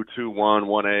 2-1,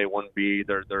 1A,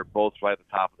 1B. They're both right at the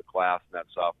top of the class in that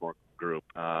sophomore group.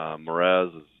 Morez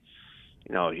is,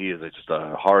 he is just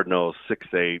a hard-nosed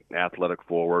 6'8" athletic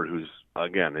forward who's,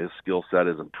 again, his skill set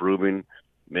is improving,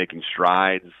 making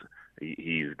strides.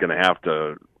 He's going to have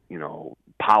to,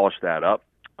 polish that up.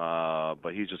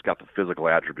 But he's just got the physical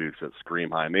attributes that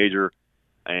scream high major,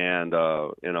 and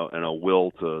a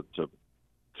will to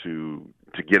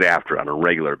get after it on a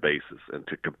regular basis and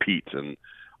to compete, and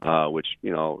which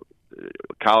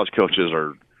college coaches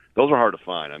those are hard to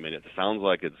find. I mean, it sounds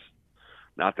like it's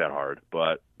not that hard,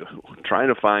 but trying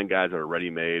to find guys that are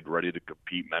ready-made, ready to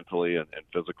compete mentally and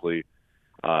physically,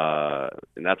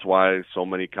 and that's why so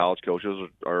many college coaches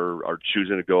are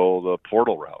choosing to go the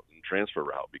portal route and transfer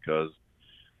route, because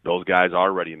those guys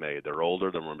are ready-made. They're older,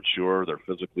 they're more mature, they're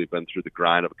physically been through the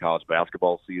grind of a college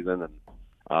basketball season, and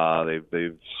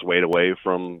they've swayed away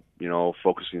from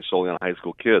focusing solely on high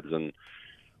school kids.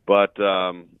 But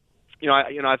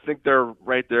I think they're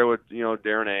right there with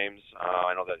Darren Ames.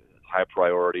 I know that it's high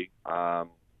priority.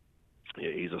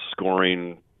 He's a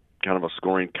scoring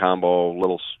combo,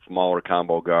 little smaller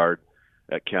combo guard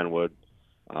at Kenwood,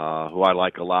 who I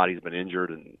like a lot. He's been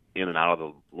injured and in and out of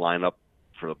the lineup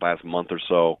for the past month or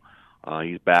so.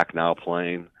 He's back now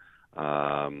playing.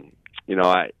 I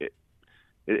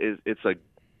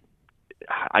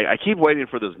keep waiting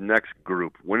for this next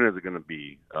group. When is it going to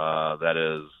be that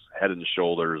is head and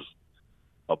shoulders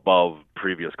above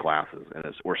previous classes? And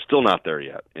we're still not there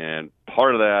yet. And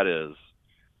part of that is,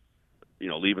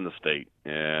 leaving the state.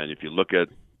 And if you look at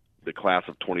the class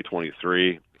of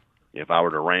 2023, if I were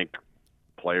to rank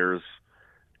players,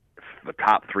 the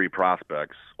top 3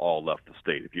 prospects all left the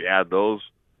state. If you add those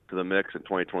to the mix in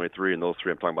 2023, and those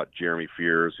 3, I'm talking about Jeremy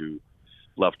Fears, who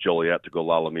left Joliet to go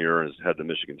La Lumiere and is headed to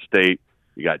Michigan State.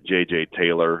 You got J.J.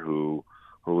 Taylor, who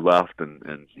left,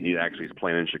 and he actually is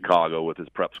playing in Chicago with his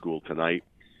prep school tonight.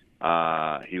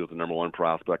 He was the number 1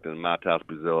 prospect. And Matas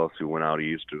Buzilis, who went out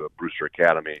east to Brewster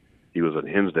Academy. He was at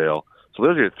Hinsdale. So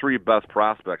those are the 3 best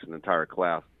prospects in the entire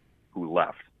class who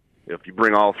left. If you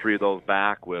bring all 3 of those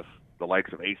back with the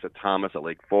likes of Asa Thomas at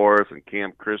Lake Forest and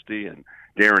Cam Christie and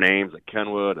Darren Ames at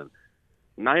Kenwood, and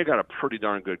now you got a pretty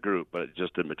darn good group, but it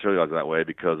just didn't materialize that way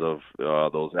because of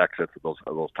those exits of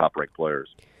those top-ranked players.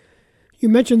 You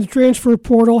mentioned the transfer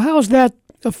portal. How is that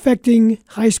affecting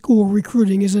high school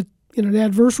recruiting? Is it in an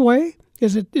adverse way?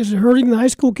 Is it hurting the high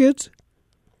school kids?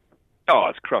 Oh,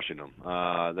 it's crushing them.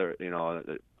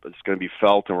 It's going to be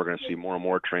felt, and we're going to see more and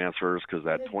more transfers because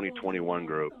that 2021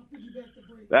 group,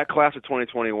 that class of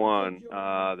 2021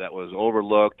 that was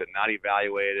overlooked and not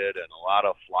evaluated, and a lot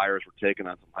of flyers were taken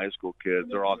on some high school kids,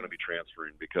 they're all going to be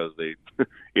transferring because they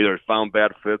either found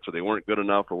bad fits or they weren't good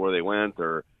enough for where they went,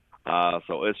 or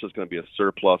so it's just going to be a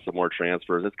surplus of more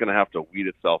transfers. It's going to have to weed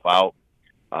itself out.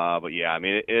 But yeah, I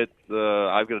mean,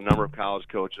 I've got a number of college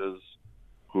coaches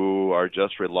who are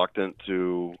just reluctant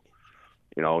to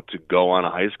go on a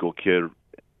high school kid.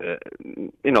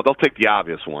 They'll take the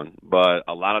obvious one, but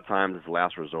a lot of times it's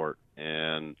last resort,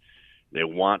 and they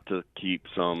want to keep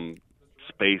some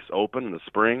space open in the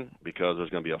spring because there's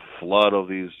going to be a flood of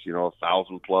these,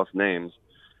 1,000+ names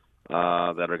that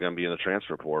are going to be in the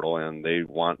transfer portal, and they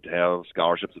want to have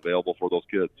scholarships available for those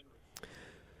kids.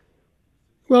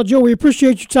 Well, Joe, we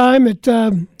appreciate your time. It's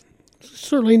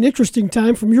certainly an interesting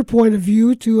time from your point of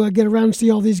view to get around and see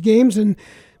all these games. And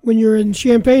when you're in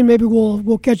Champaign, maybe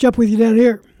we'll catch up with you down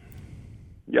here.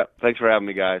 Yep. Thanks for having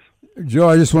me, guys. Joe,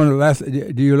 I just wanted to ask,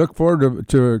 do you look forward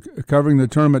to covering the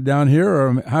tournament down here,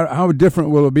 or how different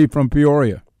will it be from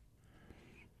Peoria?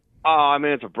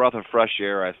 It's a breath of fresh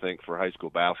air, I think, for high school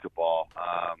basketball.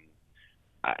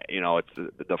 It's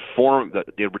the form,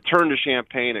 the return to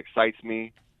Champaign excites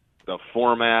me. The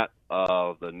format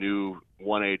of the new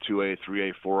 1A, 2A,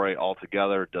 3A, 4A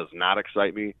altogether does not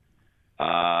excite me.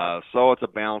 So it's a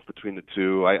balance between the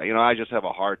two. I just have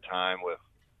a hard time with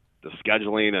the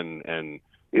scheduling, and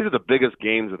these are the biggest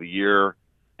games of the year,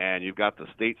 and you've got the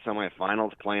state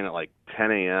semifinals playing at like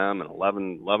 10 a.m. and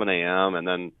 11 a.m., and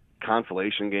then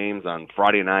consolation games on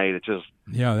Friday night.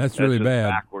 That's really bad.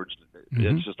 Backwards.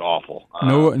 Mm-hmm. It's just awful.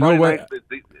 No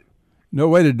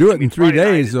way to do it in 3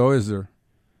 days, though, is there?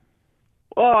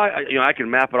 Well, I can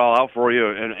map it all out for you,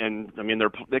 and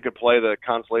they could play the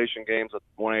consolation games at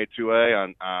 1A,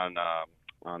 2A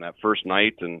on that first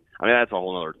night, and that's a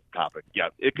whole other topic. Yeah,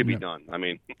 it could be done.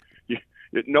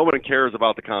 Nobody cares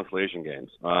about the consolation games,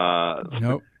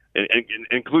 nope.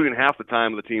 including half the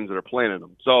time of the teams that are playing in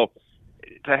them. So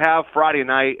to have Friday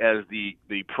night as the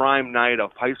prime night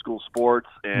of high school sports,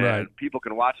 and people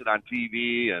can watch it on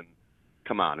TV, and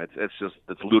come on,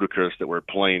 it's ludicrous that we're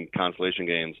playing consolation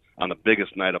games on the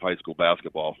biggest night of high school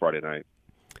basketball Friday night.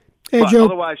 Hey, but Joe.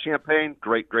 Otherwise, Champaign,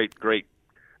 great. That's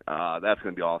going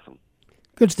to be awesome.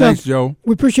 Good stuff. Thanks, Joe.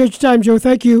 We appreciate your time, Joe.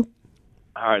 Thank you.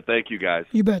 All right, thank you, guys.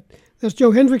 You bet. That's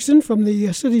Joe Henricksen from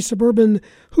the City-Suburban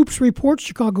Hoops Report,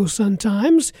 Chicago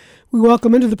Sun-Times. We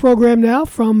welcome into the program now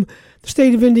from the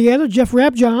state of Indiana, Jeff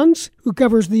Rabjohns, who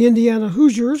covers the Indiana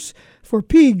Hoosiers for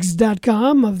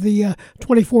Pigs.com of the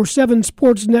 24/7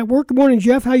 Sports Network. Good morning,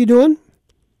 Jeff. How you doing?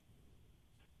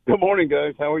 Good morning,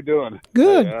 guys. How we doing?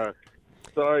 Good. Hey,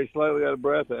 sorry, slightly out of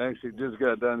breath. I actually just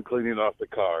got done cleaning off the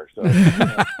car. So,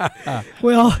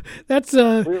 well, that's we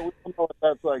don't know what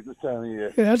that's like this time of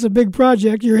year. Yeah, that's a big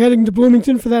project. You're heading to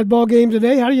Bloomington for that ball game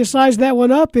today. How do you size that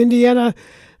one up? Indiana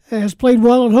has played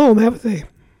well at home, haven't they?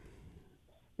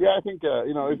 Yeah, I think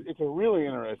it's a really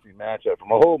interesting matchup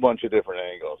from a whole bunch of different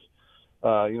angles.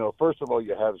 First of all,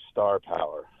 you have star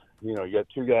power. You got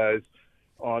two guys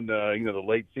on the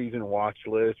late season watch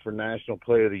list for National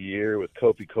Player of the Year with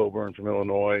Kofi Coburn from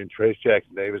Illinois and Trace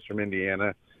Jackson Davis from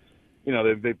Indiana.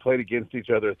 They played against each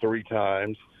other 3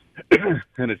 times,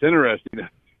 and it's interesting.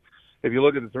 If you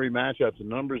look at the 3 matchups, the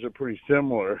numbers are pretty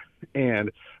similar,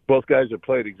 and both guys have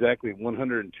played exactly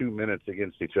 102 minutes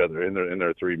against each other in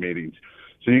their 3 meetings.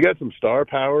 So you got some star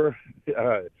power.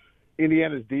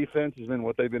 Indiana's defense has been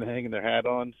what they've been hanging their hat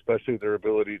on, especially their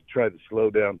ability to try to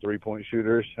slow down three-point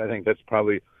shooters. I think that's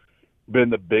probably been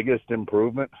the biggest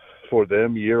improvement for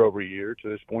them year over year to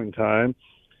this point in time.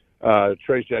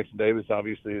 Trace Jackson Davis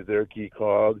obviously is their key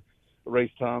cog.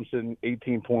 Race Thompson,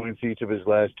 18 points each of his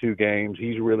last 2 games.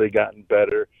 He's really gotten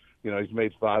better. He's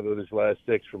made 5 of his last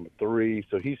 6 from 3,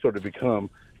 so he's sort of become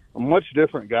a much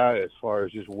different guy as far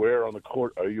as just where on the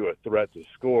court are you a threat to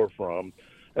score from.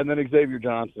 And then Xavier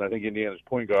Johnson, I think Indiana's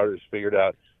point guard, has figured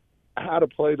out how to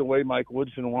play the way Mike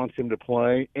Woodson wants him to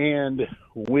play, and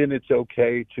when it's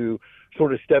okay to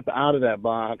sort of step out of that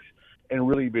box and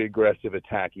really be aggressive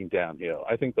attacking downhill.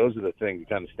 I think those are the things that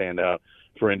kind of stand out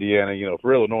for Indiana.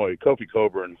 For Illinois, Kofi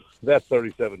Coburn, that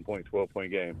 37-point,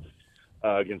 12-point game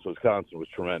against Wisconsin was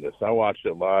tremendous. I watched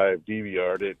it live,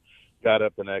 DVR'd it, got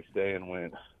up the next day and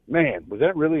went, man, was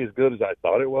that really as good as I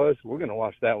thought it was? We're going to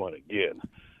watch that one again.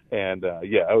 And,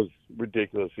 it was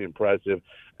ridiculously impressive.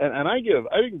 And I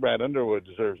think Brad Underwood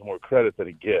deserves more credit than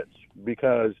he gets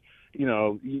because,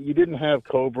 you didn't have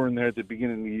Coburn there at the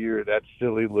beginning of the year, that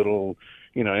silly little,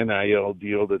 NIL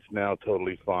deal that's now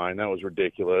totally fine. That was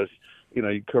ridiculous.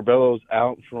 Curbello's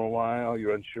out for a while.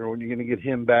 You're unsure when you're going to get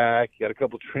him back. You got a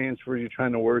couple transfers you're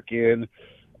trying to work in.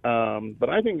 But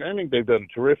I think they've done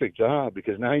a terrific job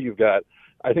because now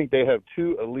I think they have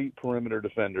 2 elite perimeter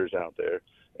defenders out there.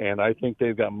 And I think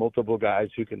they've got multiple guys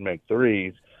who can make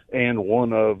threes and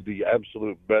one of the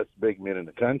absolute best big men in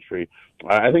the country.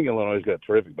 I think Illinois has got a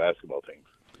terrific basketball team.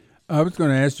 I was going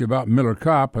to ask you about Miller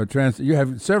Kopp. You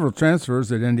have several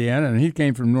transfers at Indiana, and he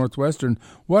came from Northwestern.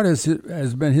 What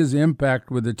has been his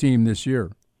impact with the team this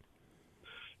year?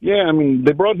 Yeah, I mean,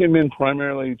 they brought him in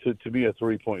primarily to be a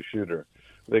three-point shooter.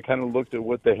 They kind of looked at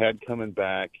what they had coming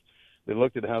back. They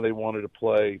looked at how they wanted to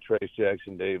play Trace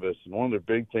Jackson Davis, and one of their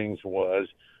big things was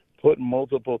put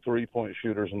multiple three-point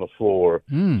shooters on the floor,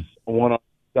 one on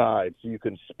the side, so you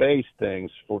can space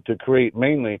things to create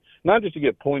mainly, not just to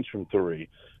get points from three,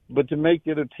 but to make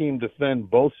the other team defend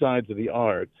both sides of the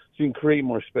arc so you can create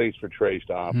more space for Trace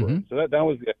to operate. So that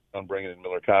was the idea on bringing in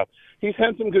Miller Kopp. He's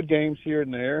had some good games here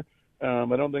and there.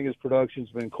 I don't think his production's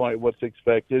been quite what's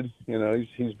expected. You know,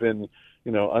 he's been,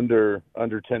 you know, under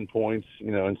 10 points,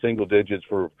 you know, in single digits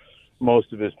for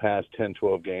most of his past 10,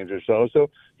 12 games or so.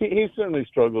 So he's certainly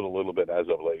struggled a little bit as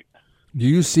of late. Do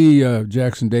you see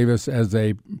Jackson Davis as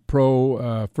a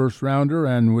pro first rounder,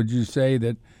 and would you say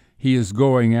that he is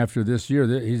going after this year?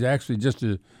 He's actually just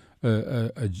he's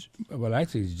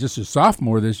just a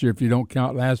sophomore this year if you don't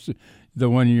count the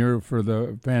 1 year for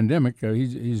the pandemic.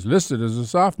 He's listed as a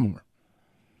sophomore.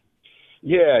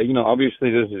 Yeah, you know,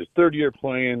 obviously this is his third year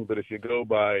playing, but if you go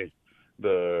by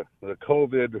the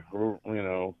COVID, you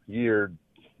know, year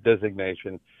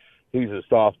designation, he's a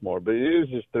sophomore. But it is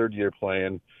his third year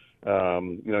playing.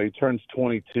 You know, he turns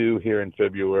 22 here in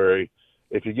February.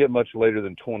 If you get much later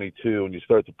than 22 and you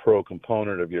start the pro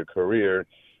component of your career,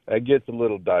 that gets a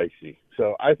little dicey.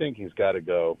 So I think he's got to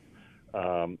go.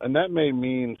 And that may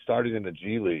mean starting in the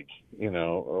G League, you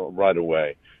know, right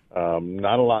away.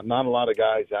 Not a lot of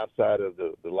guys outside of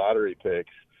the lottery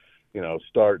picks, you know,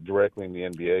 start directly in the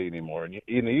NBA anymore. And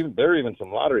even there are even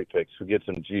some lottery picks who get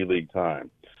some G League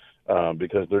time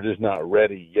because they're just not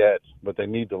ready yet, but they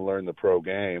need to learn the pro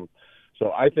game.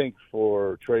 So I think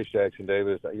for Trace Jackson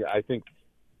Davis, I think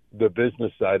the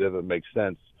business side of it makes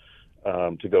sense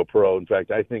to go pro. In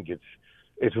fact, I think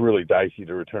it's really dicey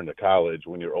to return to college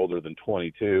when you're older than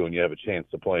 22 and you have a chance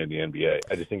to play in the NBA.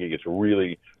 I just think it gets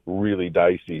really, really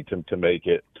dicey to make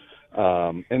it.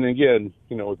 And again,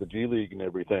 you know, with the G League and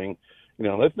everything, you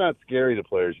know, that's not scary to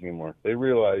players anymore. They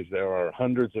realize there are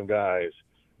hundreds of guys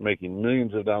making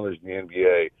millions of dollars in the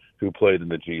NBA who played in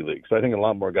the G League. So I think a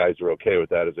lot more guys are okay with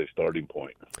that as a starting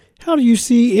point. How do you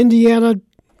see Indiana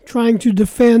trying to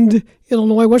defend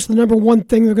Illinois? What's the number one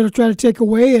thing they're going to try to take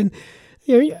away? And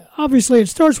you know, obviously it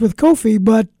starts with Kofi,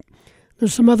 but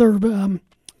there's some other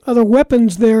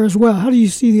weapons there as well. How do you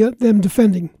see them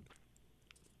defending?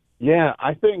 Yeah,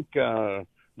 I think the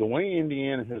way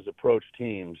Indiana has approached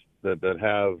teams that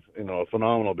have, you know, a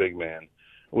phenomenal big man,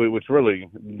 which really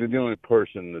the only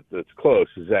person that's close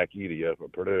is Zach Edey up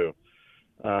at Purdue.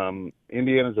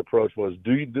 Indiana's approach was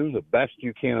do the best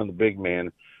you can on the big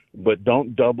man, but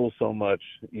don't double so much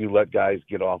you let guys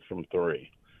get off from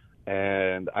three.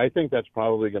 And I think that's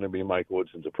probably going to be Mike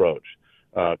Woodson's approach.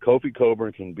 Kofi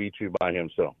Coburn can beat you by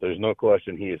himself. There's no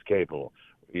question he is capable.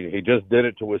 He just did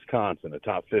it to Wisconsin, a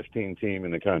top 15 team in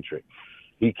the country.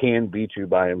 He can beat you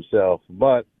by himself.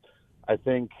 But I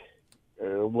think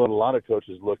what a lot of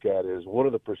coaches look at is what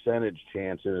are the percentage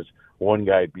chances one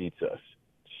guy beats us?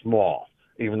 Small,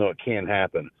 even though it can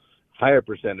happen. Higher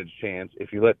percentage chance,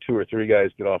 if you let two or three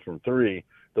guys get off from three,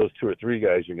 those two or three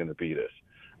guys are going to beat us,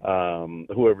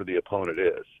 whoever the opponent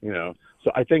is, you know.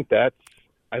 So I think that's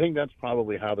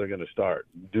probably how they're going to start.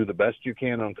 Do the best you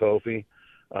can on Kofi,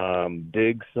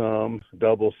 dig some,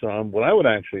 double some. What I would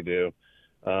actually do,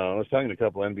 I was talking to a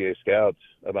couple NBA scouts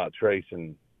about Trace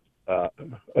and Trace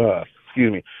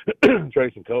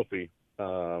and Kofi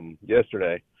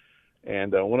yesterday,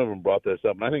 and one of them brought this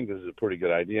up, and I think this is a pretty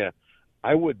good idea.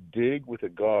 I would dig with a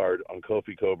guard on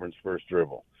Kofi Coburn's first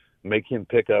dribble, make him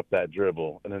pick up that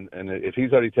dribble, and if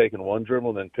he's already taken one dribble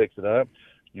and then picks it up,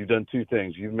 you've done two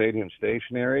things. You've made him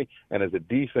stationary, and as a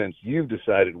defense, you've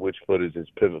decided which foot is his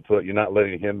pivot foot. You're not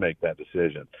letting him make that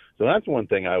decision. So that's one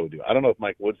thing I would do. I don't know if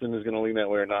Mike Woodson is going to lean that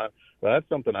way or not, but that's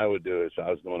something I would do if I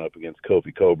was going up against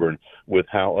Kofi Coburn with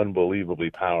how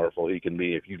unbelievably powerful he can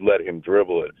be if you let him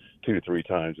dribble it 2-3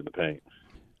 times in the paint.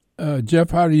 Jeff,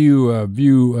 how do you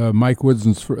view Mike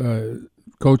Woodson's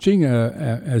coaching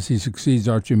as he succeeds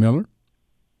Archie Miller?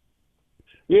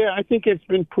 Yeah, I think it's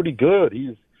been pretty good.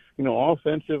 He's, you know,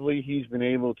 offensively, he's been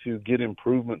able to get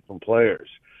improvement from players.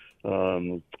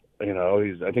 You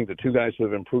know, I think the two guys who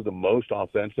have improved the most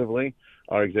offensively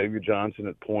are Xavier Johnson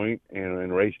at point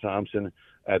and Race Thompson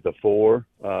at the 4.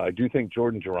 I do think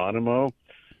Jordan Geronimo,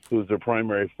 who's their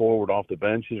primary forward off the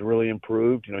bench, has really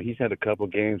improved. You know, he's had a couple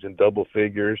games in double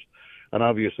figures, and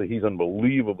obviously he's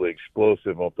unbelievably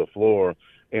explosive off the floor.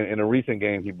 In a recent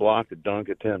game, he blocked a dunk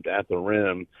attempt at the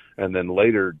rim and then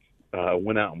later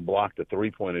went out and blocked a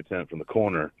three-point attempt from the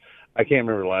corner. I can't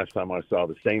remember the last time I saw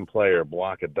the same player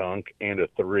block a dunk and a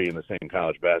three in the same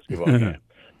college basketball game.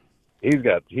 He's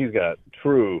got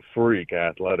true freak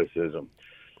athleticism.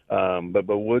 But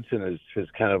Woodson has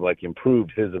kind of like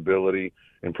improved his ability,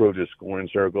 improved his scoring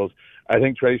circles. I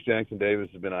think Trace Jackson-Davis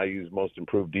has been IU's most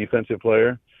improved defensive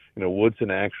player.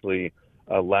 Woodson actually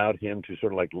allowed him to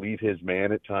sort of like leave his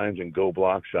man at times and go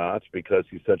block shots because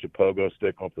he's such a pogo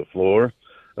stick off the floor.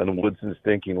 And Woodson's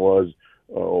thinking was,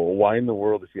 why in the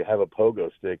world, if you have a pogo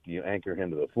stick, do you anchor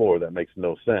him to the floor? That makes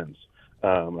no sense.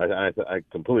 I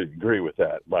completely agree with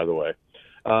that, by the way.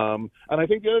 And I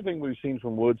think the other thing we've seen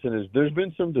from Woodson is there's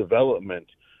been some development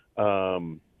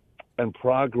and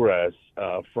progress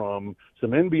from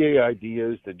some NBA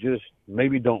ideas that just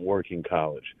maybe don't work in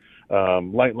college.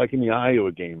 Like in the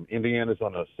Iowa game, Indiana's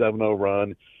on a 7-0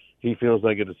 run. He feels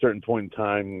like at a certain point in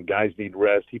time, guys need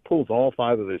rest. He pulls all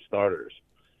 5 of his starters.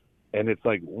 And it's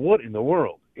like, what in the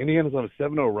world? Indiana's on a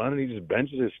 7-0 run, and he just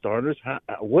benches his starters?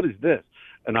 What is this?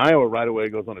 And Iowa right away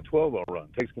goes on a 12-0 run,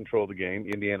 takes control of the game.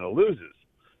 Indiana loses.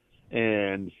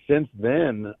 And since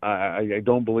then, I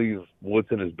don't believe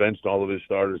Woodson has benched all of his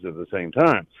starters at the same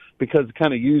time because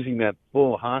kind of using that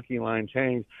full hockey line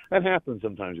change, that happens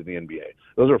sometimes in the NBA.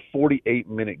 Those are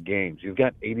 48-minute games. You've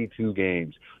got 82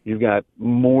 games. You've got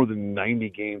more than 90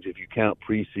 games if you count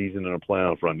preseason and a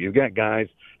playoff run. You've got guys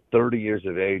 30 years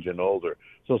of age and older.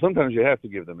 So sometimes you have to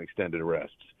give them extended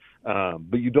rests.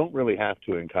 But you don't really have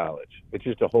to in college. It's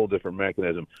just a whole different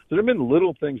mechanism. So there have been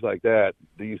little things like that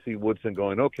you see Woodson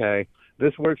going, okay,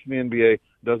 this works in the NBA,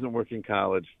 doesn't work in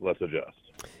college, let's adjust.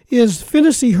 Is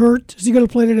Finney hurt? Is he going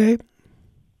to play today?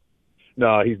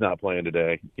 No, he's not playing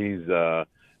today. He's going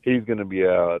to be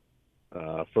out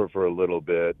for a little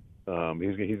bit.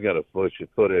 He's got a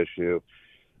foot issue.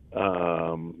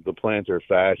 The plantar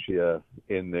fascia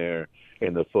in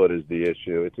the foot is the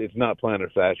issue. It's not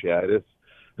plantar fasciitis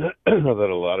that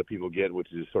a lot of people get,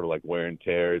 which is sort of like wear and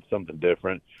tear. It's something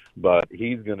different, but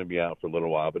he's going to be out for a little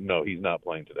while. But no, he's not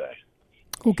playing today.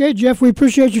 Okay, Jeff, we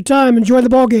appreciate your time. Enjoy the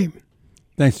ball game.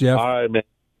 Thanks, Jeff. All right, man.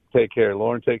 Take care.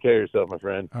 Lauren, take care of yourself, my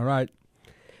friend. All right.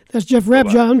 That's Jeff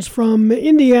Rabjohns from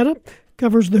Indiana,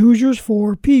 covers the Hoosiers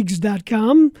for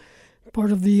Peegs.com,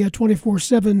 part of the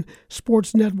 24/7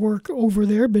 sports network over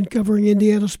there. Been covering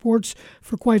Indiana sports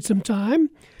for quite some time.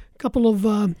 A couple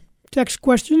of text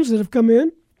questions that have come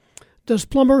in. Does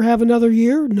Plummer have another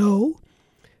year? No,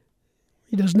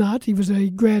 he does not. He was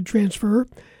a grad transfer.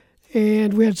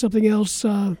 And we had something else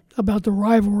about the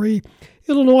rivalry.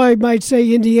 Illinois might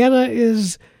say Indiana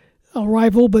is a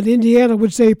rival, but Indiana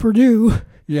would say Purdue.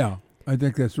 Yeah, I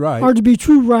think that's right. Hard to be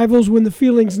true rivals when the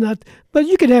feeling's not. But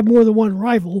you can have more than one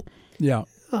rival. Yeah.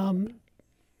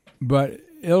 But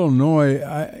Illinois,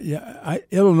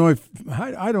 Illinois,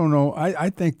 I don't know.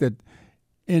 I think that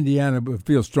Indiana would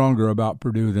feel stronger about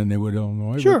Purdue than they would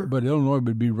Illinois. Sure. But Illinois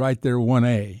would be right there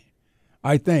 1A,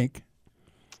 I think.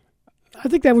 I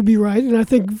think that would be right. And I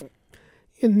think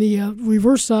in the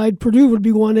reverse side, Purdue would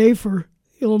be 1A for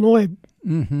Illinois.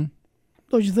 Mm-hmm.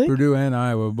 Don't you think? Purdue and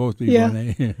Iowa would both be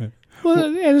 1A. Well,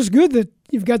 and it's good that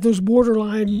you've got those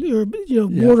borderline,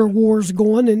 border wars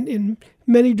going in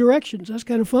many directions. That's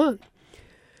kind of fun.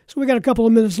 So we got a couple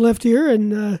of minutes left here,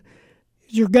 and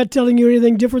is your gut telling you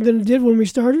anything different than it did when we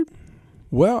started?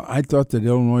 Well, I thought that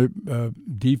Illinois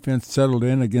defense settled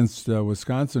in against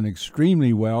Wisconsin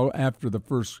extremely well after the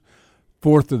first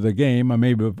fourth of the game. I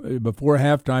mean, before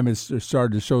halftime, it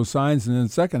started to show signs, and then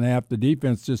second half, the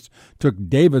defense just took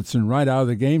Davidson right out of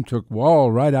the game, took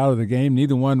Wall right out of the game.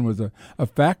 Neither one was a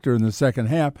factor in the second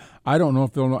half. I don't know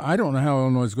how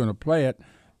Illinois is going to play it.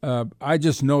 I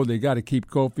just know they got to keep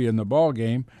Kofi in the ball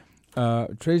game.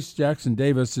 Trace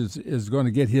Jackson-Davis is going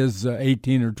to get his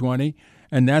 18 or 20,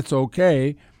 and that's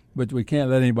okay. But we can't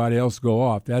let anybody else go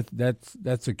off. That's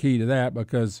the key to that,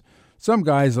 because some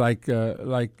guys like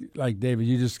David,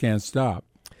 you just can't stop.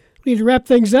 We need to wrap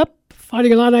things up.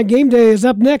 Fighting Illini Game Day is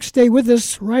up next. Stay with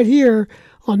us right here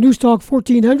on News Talk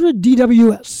 1400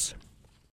 DWS.